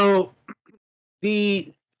 Yeah, so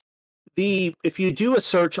if you do a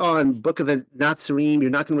search on Book of the Nazarene,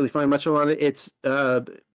 you're not going to really find much on it. It's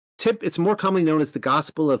more commonly known as the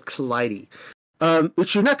Gospel of Calliope,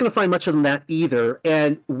 which you're not going to find much on that either.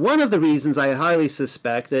 And one of the reasons I highly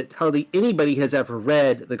suspect that hardly anybody has ever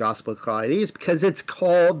read the Gospel of Calliope is because it's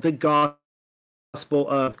called the Gospel Gospel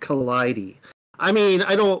of Calliope. I mean,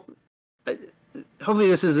 I don't. Hopefully,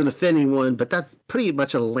 this isn't offending one, but that's pretty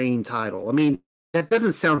much a lame title. I mean, that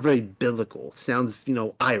doesn't sound very biblical. It sounds,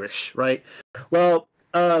 Irish, right? Well,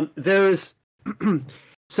 there's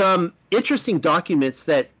some interesting documents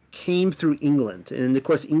that came through England, and of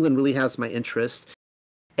course, England really has my interest.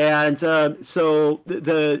 And so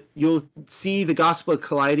you'll see the Gospel of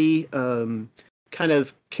Calliope kind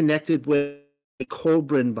of connected with the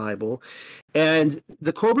Colburn Bible. And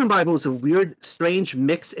the Colburn Bible is a weird, strange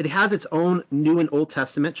mix. It has its own New and Old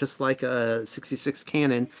Testament, just like a 66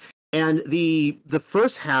 canon. And the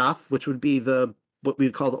first half, which would be what we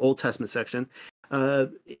would call the Old Testament section,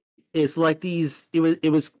 is like these.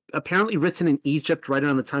 It was apparently written in Egypt right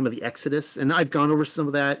around the time of the Exodus, and I've gone over some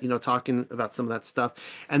of that, talking about some of that stuff.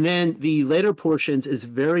 And then the later portions is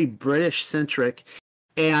very British centric,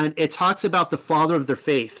 and it talks about the father of their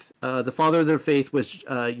faith. The father of their faith was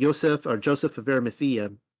Joseph of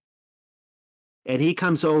Arimathea, and he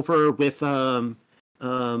comes over with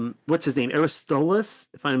what's his name, Aristobulus.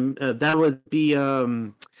 If I'm that would be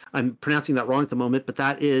I'm pronouncing that wrong at the moment, but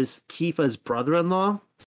that is Kepha's brother-in-law,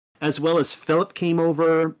 as well as Philip came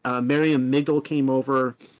over, Miriam Migdal came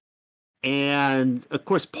over, and of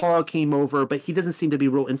course Paul came over, but he doesn't seem to be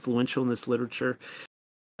real influential in this literature.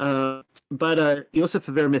 But Joseph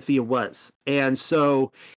of Arimathea was, and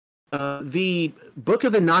so. The Book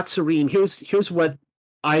of the Nazarene. Here's what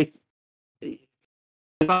if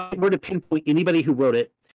I were to pinpoint anybody who wrote it,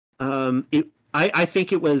 I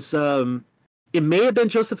think it was. It may have been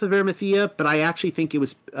Joseph of Arimathea, but I actually think it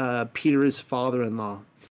was Peter's father-in-law.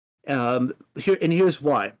 Here's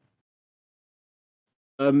why.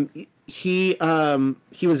 He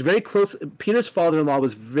was very close. Peter's father-in-law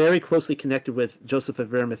was very closely connected with Joseph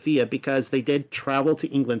of Arimathea because they did travel to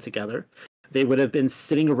England together. They would have been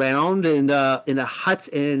sitting around in a hut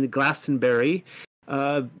in Glastonbury,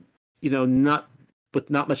 not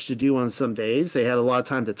much to do on some days. They had a lot of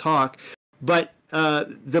time to talk. But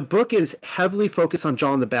the book is heavily focused on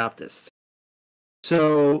John the Baptist.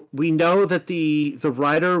 So we know that the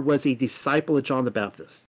writer was a disciple of John the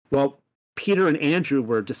Baptist. Well, Peter and Andrew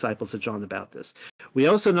were disciples of John the Baptist. We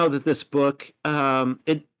also know that this book,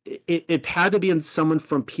 it had to be in someone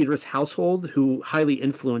from Peter's household who highly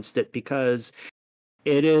influenced it, because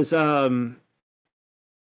it is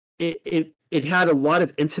it had a lot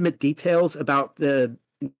of intimate details about the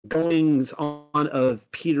goings on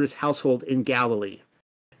of Peter's household in Galilee.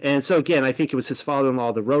 And so again, I think it was his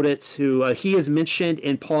father-in-law that wrote it. He is mentioned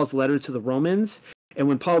in Paul's letter to the Romans. And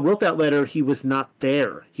when Paul wrote that letter, he was not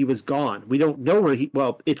there. He was gone. We don't know where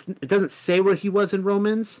it doesn't say where he was in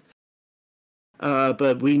Romans.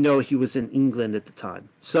 But we know he was in England at the time.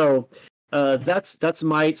 So that's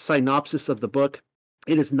my synopsis of the book.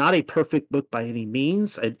 It is not a perfect book by any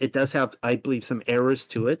means. It does have, I believe, some errors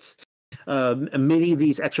to it. Many of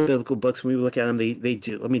these extra biblical books, when we look at them, they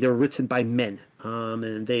do. I mean, they're written by men,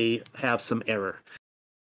 and they have some error.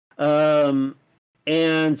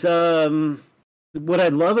 What I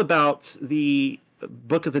love about the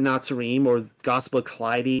Book of the Nazarene, or Gospel of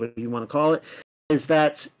Calliope, whatever you want to call it, is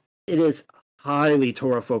that it is highly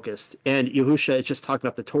Torah focused, and Yahusha is just talking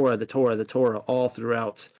about the Torah all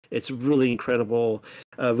throughout. It's really incredible.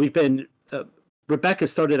 Rebecca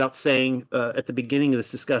started out saying at the beginning of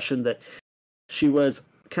this discussion that she was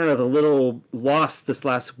kind of a little lost this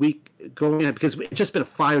last week going on, because it's just been a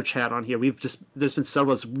fire chat on here. There's been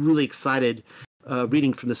several of us really excited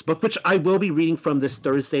reading from this book, which I will be reading from this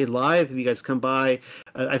Thursday live. If you guys come by,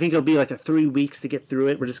 I think it'll be like 3 weeks to get through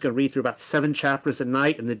it. We're just going to read through about 7 chapters a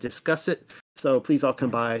night and then discuss it. So please all come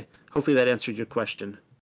by. Hopefully that answered your question.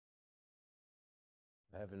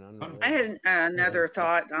 I had another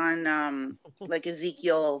thought on like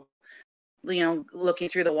Ezekiel, looking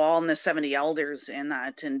through the wall and the 70 elders and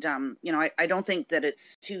that. And, I don't think that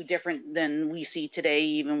it's too different than we see today,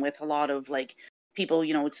 even with a lot of like people,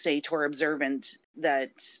 would say Torah observant,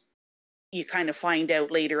 that you kind of find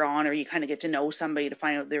out later on, or you kind of get to know somebody to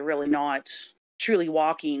find out they're really not truly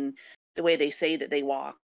walking the way they say that they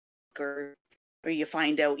walk, or you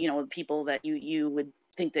find out, people that you would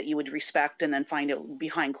think that you would respect, and then find out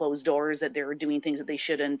behind closed doors that they're doing things that they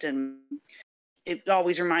shouldn't. And it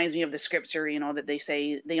always reminds me of the scripture, that they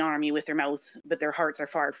say they honor me with their mouth, but their hearts are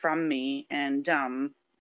far from me. And,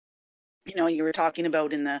 you were talking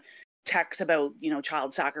about in the text about,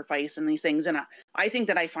 child sacrifice and these things. And I think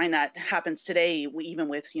that I find that happens today, even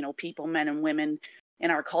with, people, men and women in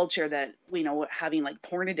our culture, that, having like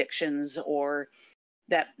porn addictions, or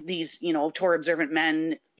that these, Torah observant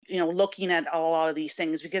men, looking at a lot of these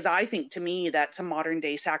things, because I think, to me, that's a modern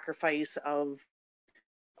day sacrifice of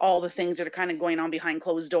all the things that are kind of going on behind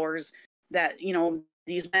closed doors, that,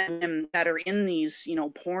 these men that are in these,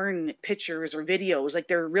 porn pictures or videos, like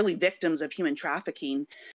they're really victims of human trafficking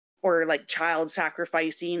or like child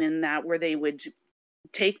sacrificing, and that where they would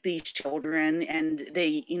take these children and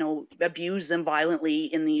they, abuse them violently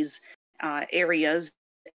in these areas.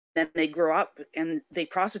 Then they grow up and they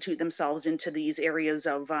prostitute themselves into these areas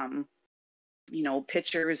of,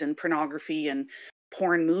 pictures and pornography and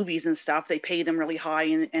porn movies and stuff. They pay them really high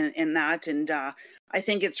in that. And I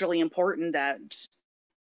think it's really important that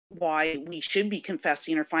why we should be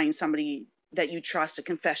confessing or find somebody that you trust to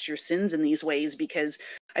confess your sins in these ways, because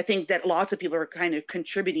I think that lots of people are kind of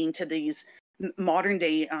contributing to these modern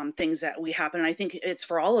day things that we happen. And I think it's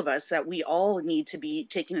for all of us that we all need to be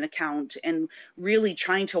taking an account and really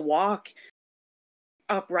trying to walk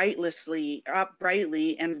uprightly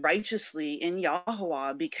and righteously in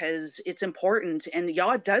Yahweh, because it's important. And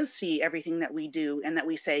Yah does see everything that we do and that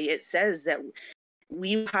we say. It says that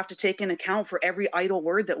we have to take an account for every idle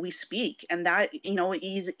word that we speak. And that,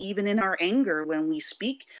 is even in our anger, when we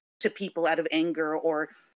speak to people out of anger, or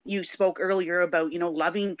you spoke earlier about,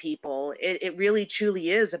 loving people. It really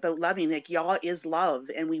truly is about loving. Like Yah is love,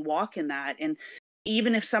 and we walk in that. And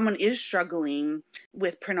even if someone is struggling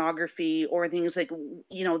with pornography or things like,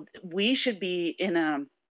 we should be in a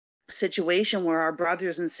situation where our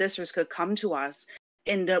brothers and sisters could come to us,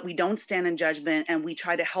 and we don't stand in judgment, and we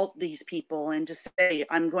try to help these people and to say,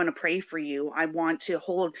 I'm going to pray for you. I want to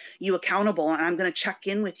hold you accountable, and I'm going to check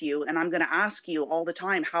in with you, and I'm going to ask you all the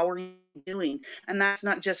time, how are you doing? And that's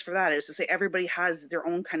not just for that. It's to say everybody has their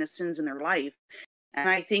own kind of sins in their life. And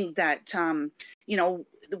I think that,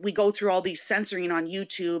 we go through all these censoring on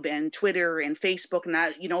YouTube and Twitter and Facebook and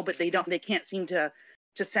that, but they can't seem to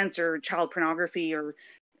censor child pornography or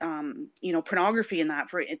pornography, and that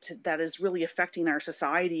that is really affecting our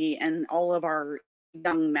society and all of our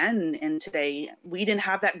young men. And today, we didn't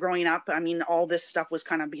have that growing up. I mean, all this stuff was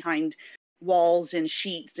kind of behind walls and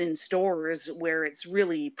sheets in stores, where it's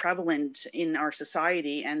really prevalent in our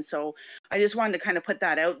society. And so I just wanted to kind of put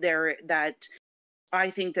that out there, that I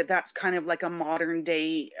think that that's kind of like a modern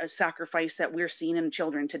day sacrifice that we're seeing in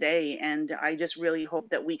children today. And I just really hope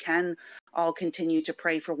that we can all continue to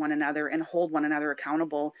pray for one another and hold one another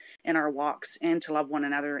accountable in our walks, and to love one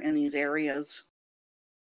another in these areas.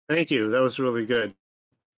 Thank you. That was really good.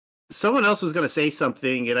 Someone else was going to say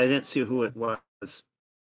something, and I didn't see who it was.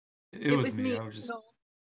 It was me. I was just...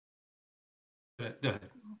 Go ahead.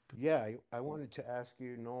 Yeah, I wanted to ask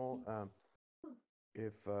you, Noel,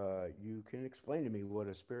 if you can explain to me what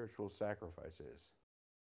a spiritual sacrifice is,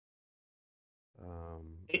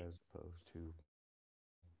 as opposed to,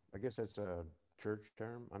 I guess that's a church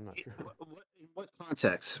term. I'm not sure. In what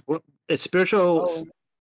context? What it's spiritual? Oh,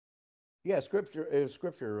 yeah,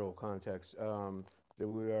 scriptural context. That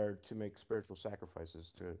we are to make spiritual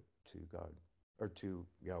sacrifices to God, or to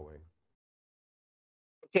Yahweh.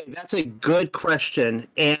 Okay, that's a good question.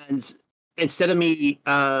 And instead of me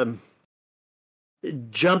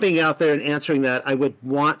jumping out there and answering that, I would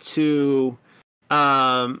want to,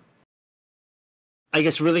 I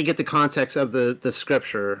guess, really get the context of the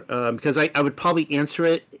scripture, because I would probably answer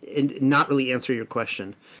it and not really answer your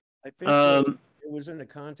question. I think it was in the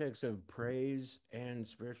context of praise and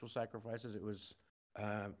spiritual sacrifices. It was,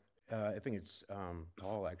 I think it's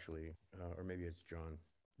Paul, actually, or maybe it's John.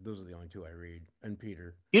 Those are the only two I read, and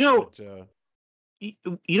Peter. One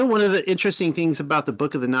of the interesting things about the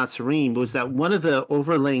Book of the Nazarene was that one of the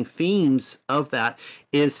overlaying themes of that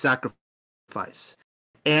is sacrifice.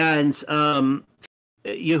 And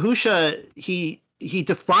Yahusha, he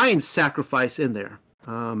defines sacrifice in there.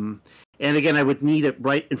 And again, I would need it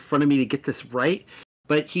right in front of me to get this right.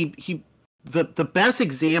 But the best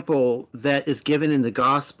example that is given in the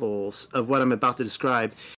Gospels of what I'm about to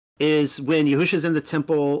describe is when Yahusha's in the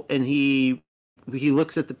temple and he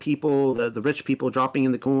looks at the people, the rich people dropping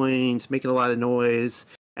in the coins, making a lot of noise,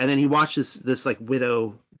 and then he watches this like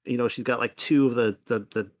widow. She's got like two of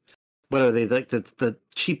the what are they, like the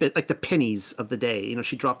cheap, like the pennies of the day.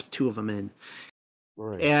 She drops two of them in.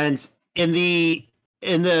 Right. And in the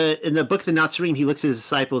Book of the Nazarene, he looks at his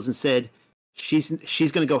disciples and said, "She's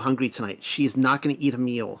going to go hungry tonight. She's not going to eat a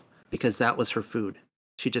meal because that was her food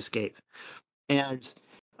she just gave." And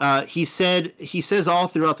he says all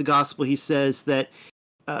throughout the gospel, he says that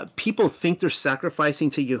people think they're sacrificing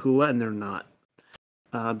to Yahuwah and they're not.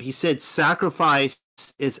 He said sacrifice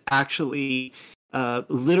is actually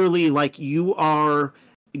literally like you are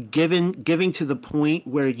giving to the point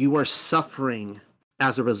where you are suffering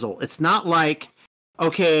as a result. It's not like,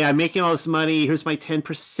 okay, I'm making all this money, here's my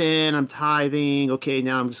 10%, I'm tithing, okay,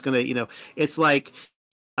 now I'm just gonna, it's like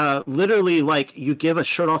literally like you give a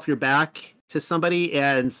shirt off your back to somebody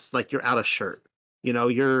and it's like you're out of shirt. You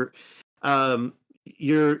know, um,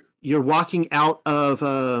 you're walking out of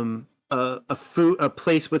a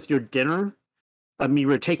place with your dinner. I mean,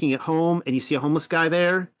 you're taking it home and you see a homeless guy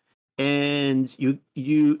there, and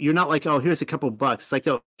you're not like, oh, here's a couple bucks. It's like,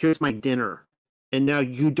 oh, here's my dinner, and now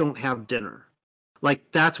you don't have dinner. Like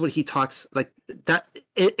that's what he talks like that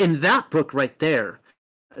in that book right there.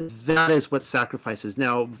 That is what sacrifice is.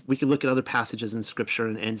 Now we can look at other passages in scripture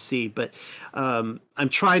and see, but I'm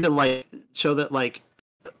trying to like show that like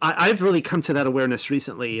I've really come to that awareness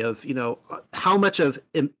recently of, you know, how much of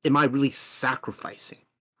am I really sacrificing,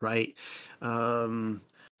 right?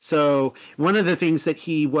 So one of the things that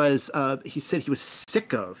he said he was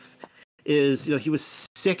sick of is, you know, he was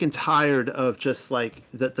sick and tired of just like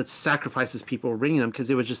the sacrifices people were bringing him because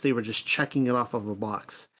they were just checking it off of a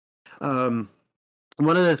box.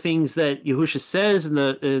 One of the things that Yahusha says in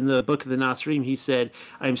the book of the Nazarene, he said,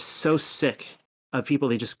 "I'm so sick of people.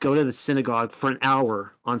 They just go to the synagogue for an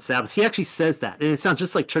hour on Sabbath." He actually says that, and it sounds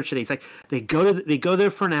just like church today. It's like they go there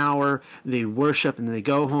for an hour, they worship, and then they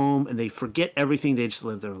go home and they forget everything. They just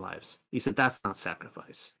live their lives. He said that's not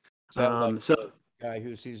sacrifice. Like So the guy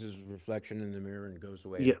who sees his reflection in the mirror and goes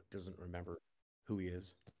away yeah, and doesn't remember who he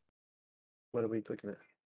is. what are we looking at?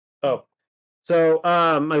 Oh, so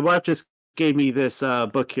my wife just gave me this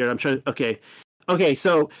book here. I'm trying. Okay.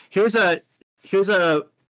 So here's a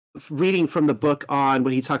reading from the book on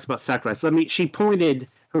when he talks about sacrifice. She pointed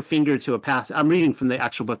her finger to a passage. I'm reading from the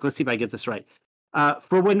actual book. Let's see if I get this right.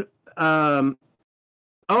 For when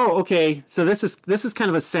Oh, okay. So this is kind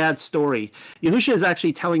of a sad story. Yahusha is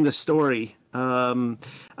actually telling the story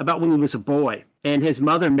about when he was a boy, and his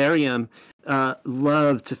mother Miriam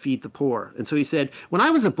loved to feed the poor. And so he said, "When I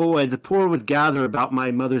was a boy, the poor would gather about my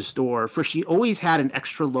mother's door, for she always had an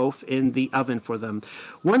extra loaf in the oven for them.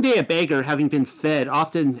 One day, a beggar, having been fed,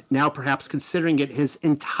 often now perhaps considering it his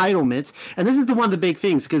entitlement," and this is one of the big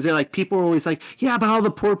things because they're like people are always like, "Yeah, but all the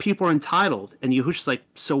poor people are entitled," and Yahusha's like,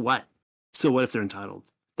 "So what? So what if they're entitled?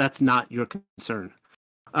 That's not your concern."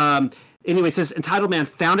 Anyway, it says, entitled man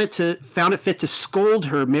found it fit to scold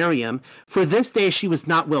her, Miriam. For this day she was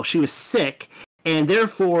not well. She was sick, and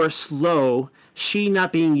therefore slow. She,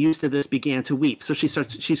 not being used to this, began to weep. So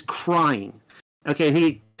she's crying. Okay, and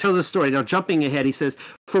he tells the story. Now, jumping ahead, he says,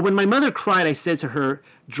 "For when my mother cried, I said to her,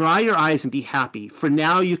 'Dry your eyes and be happy, for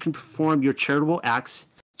now you can perform your charitable acts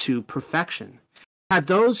to perfection.' Had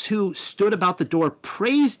those who stood about the door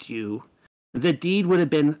praised you, the deed would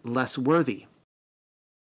have been less worthy,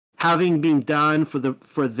 having been done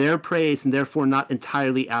for their praise and therefore not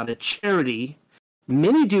entirely out of charity.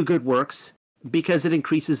 Many do good works because it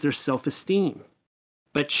increases their self-esteem.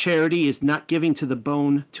 But charity is not giving to the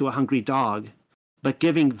bone to a hungry dog, but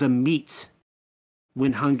giving the meat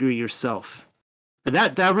when hungry yourself." And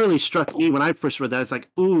that really struck me when I first read that. It's like,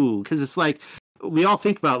 ooh, because it's like we all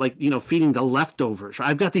think about, like, you know, feeding the leftovers.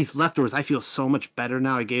 I've got these leftovers. I feel so much better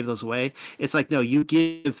now. I gave those away. It's like, no, you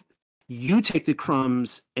take the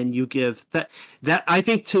crumbs and you give that. I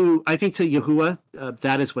think to Yahuwah,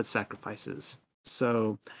 that is what sacrifice is.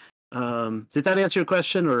 So, did that answer your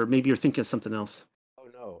question, or maybe you're thinking of something else?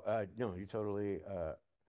 Oh no, you totally.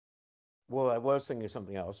 Well, I was thinking of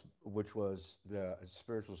something else, which was the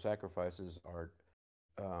spiritual sacrifices are,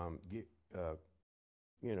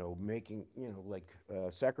 you know, making, you know, like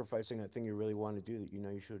sacrificing that thing you really want to do that you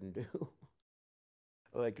know you shouldn't do,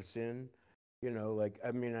 like a sin. You know, like,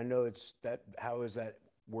 I mean, I know it's that. How is that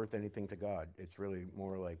worth anything to God? It's really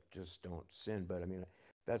more like just don't sin. But I mean,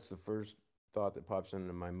 that's the first thought that pops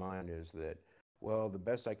into my mind is that, well, the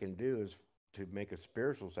best I can do is to make a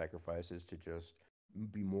spiritual sacrifice is to just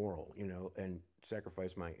be moral, you know, and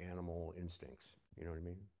sacrifice my animal instincts. You know what I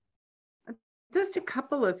mean? Just a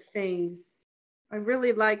couple of things. I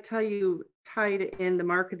really liked how you tied in the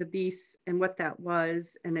mark of the beast and what that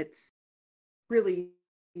was, and it's really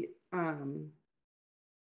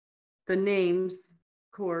the names,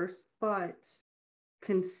 of course, but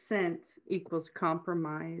consent equals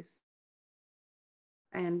compromise.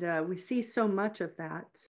 And we see so much of that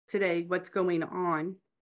today, what's going on.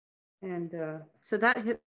 And so that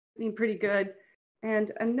hit me pretty good.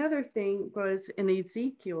 And another thing was in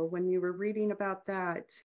Ezekiel, when you were reading about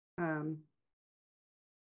that,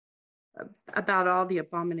 about all the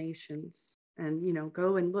abominations, and, you know,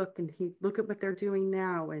 go and look at what they're doing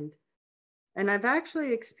now. And I've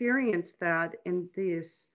actually experienced that in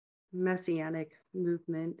this messianic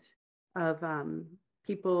movement of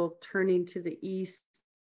people turning to the east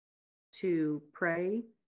to pray.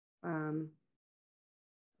 And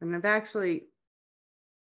I've actually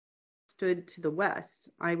stood to the west.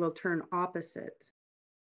 I will turn opposite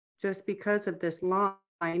just because of this line.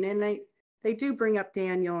 they do bring up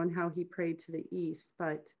Daniel and how he prayed to the east,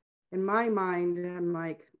 but in my mind, I'm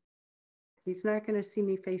like, he's not going to see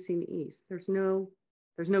me facing east. There's no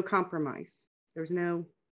compromise. There's no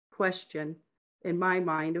question in my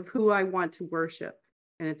mind of who I want to worship,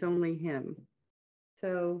 and it's only him.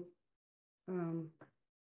 So,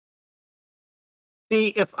 see,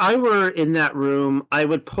 if I were in that room, I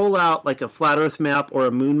would pull out like a flat Earth map or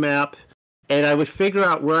a moon map, and I would figure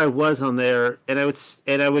out where I was on there, and I would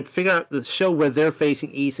figure out the show where they're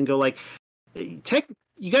facing east, and go like,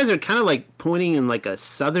 you guys are kind of like pointing in like a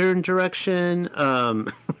southern direction. I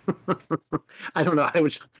don't know.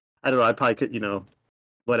 I don't know. I probably could,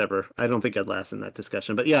 whatever. I don't think I'd last in that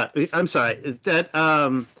discussion, but yeah, I'm sorry.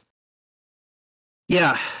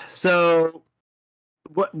 Yeah. So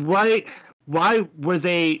why were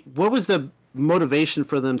they, what was the motivation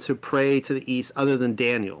for them to pray to the east other than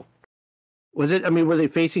Daniel? Were they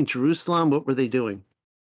facing Jerusalem? What were they doing?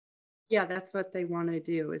 Yeah, that's what they want to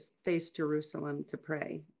do, is face Jerusalem to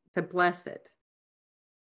pray, to bless it.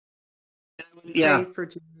 Yeah. Pray for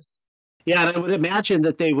Jerusalem. Yeah, and I would imagine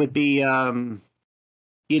that they would be,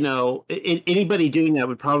 anybody doing that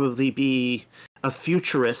would probably be a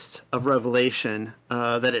futurist of Revelation,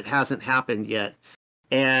 that it hasn't happened yet.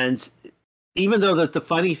 And even though that the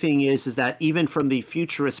funny thing is that even from the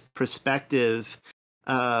futurist perspective,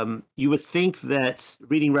 you would think that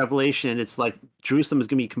reading Revelation, it's like Jerusalem is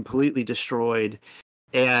going to be completely destroyed,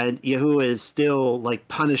 and Yahuwah is still like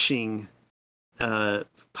punishing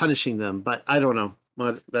them. But I don't know.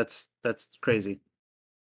 That's crazy.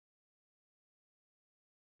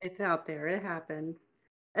 It's out there. It happens.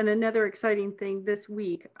 And another exciting thing this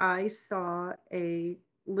week, I saw a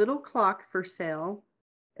little clock for sale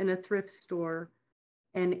in a thrift store,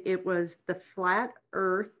 and it was the flat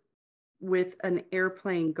Earth with an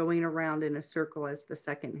airplane going around in a circle as the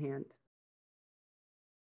second hand.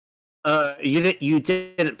 You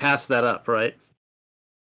didn't pass that up, right?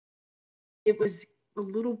 It was a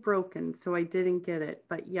little broken, so I didn't get it.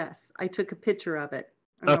 But yes, I took a picture of it,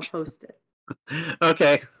 and Okay. I'll post it.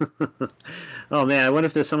 Okay. Oh man, I wonder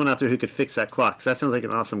if there's someone out there who could fix that clock. 'Cause that sounds like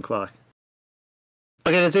an awesome clock.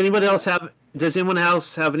 Okay, does anyone else have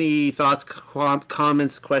any thoughts,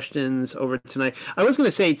 comments, questions over tonight? I was going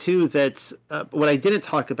to say too that what I didn't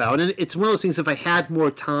talk about, and it's one of those things, if I had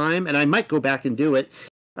more time, and I might go back and do it,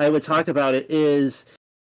 I would talk about it, is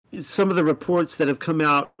some of the reports that have come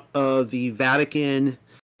out of the Vatican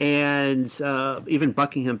and even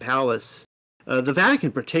Buckingham Palace, the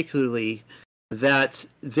Vatican particularly, that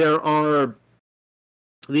there are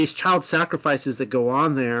these child sacrifices that go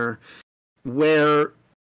on there, where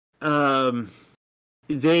there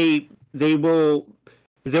will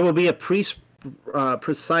be a priest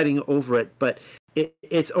presiding over it, but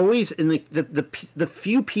it's always in the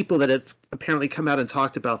few people that have apparently come out and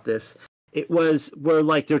talked about this. Were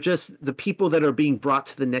like, they're just the people that are being brought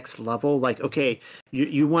to the next level. Like, okay,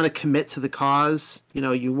 you want to commit to the cause,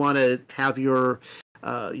 you want to have your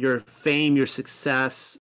fame, your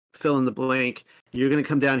success, fill in the blank. You're going to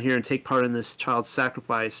come down here and take part in this child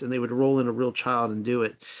sacrifice, and they would roll in a real child and do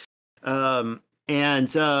it. That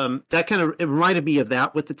kind of, it reminded me of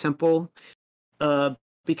that with the temple,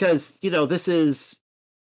 because this is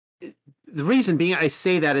the reason being I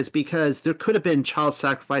say that is because there could have been child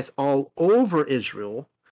sacrifice all over Israel,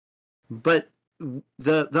 but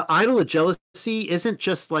the idol of jealousy isn't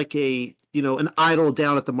just like an idol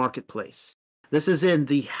down at the marketplace. This is in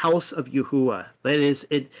the house of Yahuwah. That is,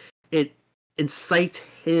 it incites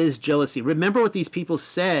his jealousy. Remember what these people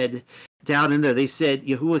said down in there. They said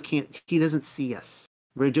Yahuwah he doesn't see us.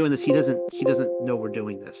 We're doing this. He doesn't know we're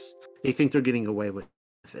doing this. They think they're getting away with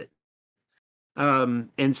it.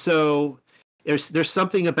 And so there's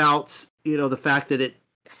something about the fact that it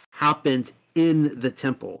happened in the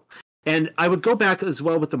temple. And I would go back as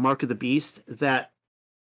well with the mark of the beast, that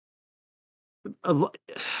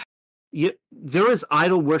there is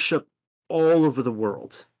idol worship all over the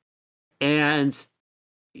world, and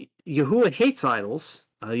Yahuwah hates idols.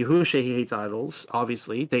 Yahushua hates idols.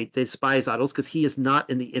 Obviously, they despise idols because he is not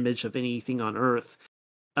in the image of anything on earth.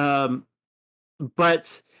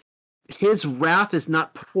 But his wrath is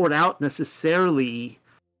not poured out necessarily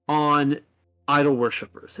on idol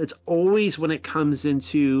worshippers. It's always when it comes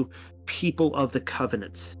into people of the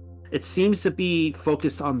covenant. It seems to be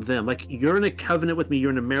focused on them. Like, you're in a covenant with me,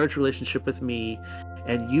 you're in a marriage relationship with me,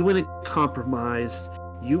 and you went and compromised.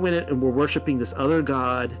 You went and were worshiping this other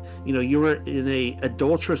god. You were in a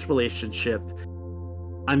adulterous relationship.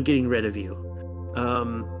 I'm getting rid of you.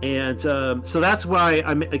 So that's why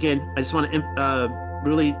I just want to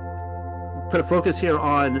really put a focus here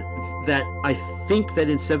on that. I think that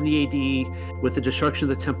in 70 AD, with the destruction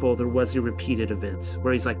of the temple, there was a repeated event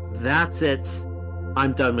where he's like, "That's it.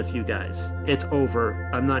 I'm done with you guys. It's over.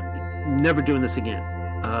 I'm never doing this again.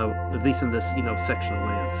 At least in this, section of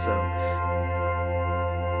land." So